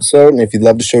enjoyed this episode. And if you'd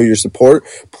love to show your support,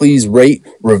 please rate,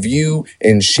 review,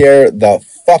 and share the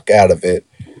fuck out of it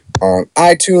on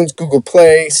iTunes, Google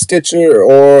Play, Stitcher,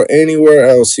 or anywhere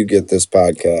else you get this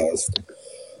podcast.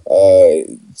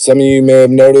 Some of you may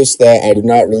have noticed that I did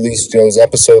not release Joe's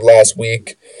episode last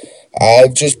week.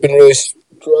 I've just been really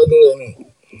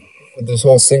struggling with this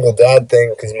whole single dad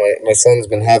thing because my son's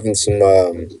been having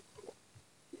some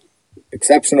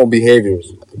exceptional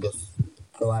behaviors, I guess,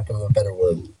 for lack of a better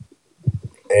word.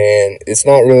 And it's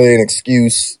not really an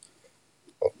excuse.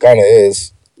 Well, kind of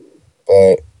is,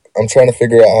 but I'm trying to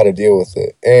figure out how to deal with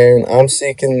it. And I'm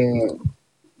seeking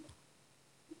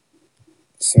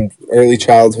some early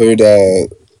childhood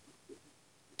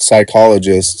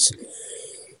psychologists.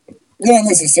 Not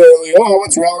necessarily, oh,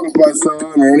 what's wrong with my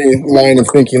son, or any line of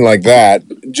thinking like that.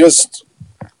 Just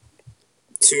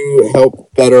to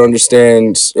help better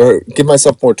understand, or give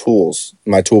myself more tools,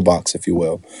 my toolbox, if you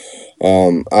will.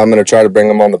 I'm going to try to bring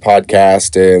them on the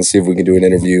podcast and see if we can do an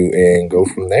interview and go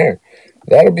from there.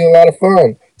 That'll be a lot of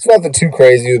fun. It's nothing too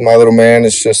crazy with my little man.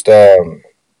 It's just I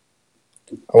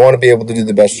want to be able to do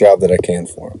the best job that I can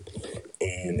for him.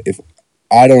 And if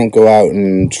I don't go out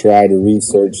and try to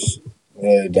research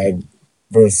the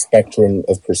diverse spectrum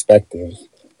of perspectives,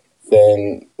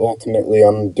 then ultimately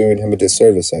I'm doing him a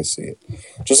disservice, I see it.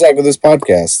 Just like with this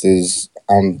podcast, it's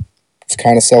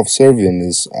kind of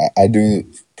self-serving. I do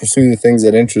pursue the things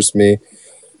that interest me,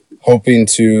 hoping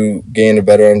to gain a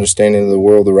better understanding of the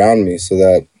world around me so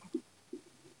that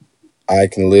I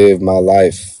can live my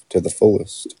life to the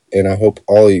fullest. And I hope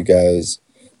all you guys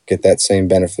get that same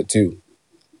benefit too.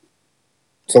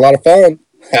 It's a lot of fun.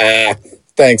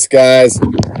 Thanks, guys.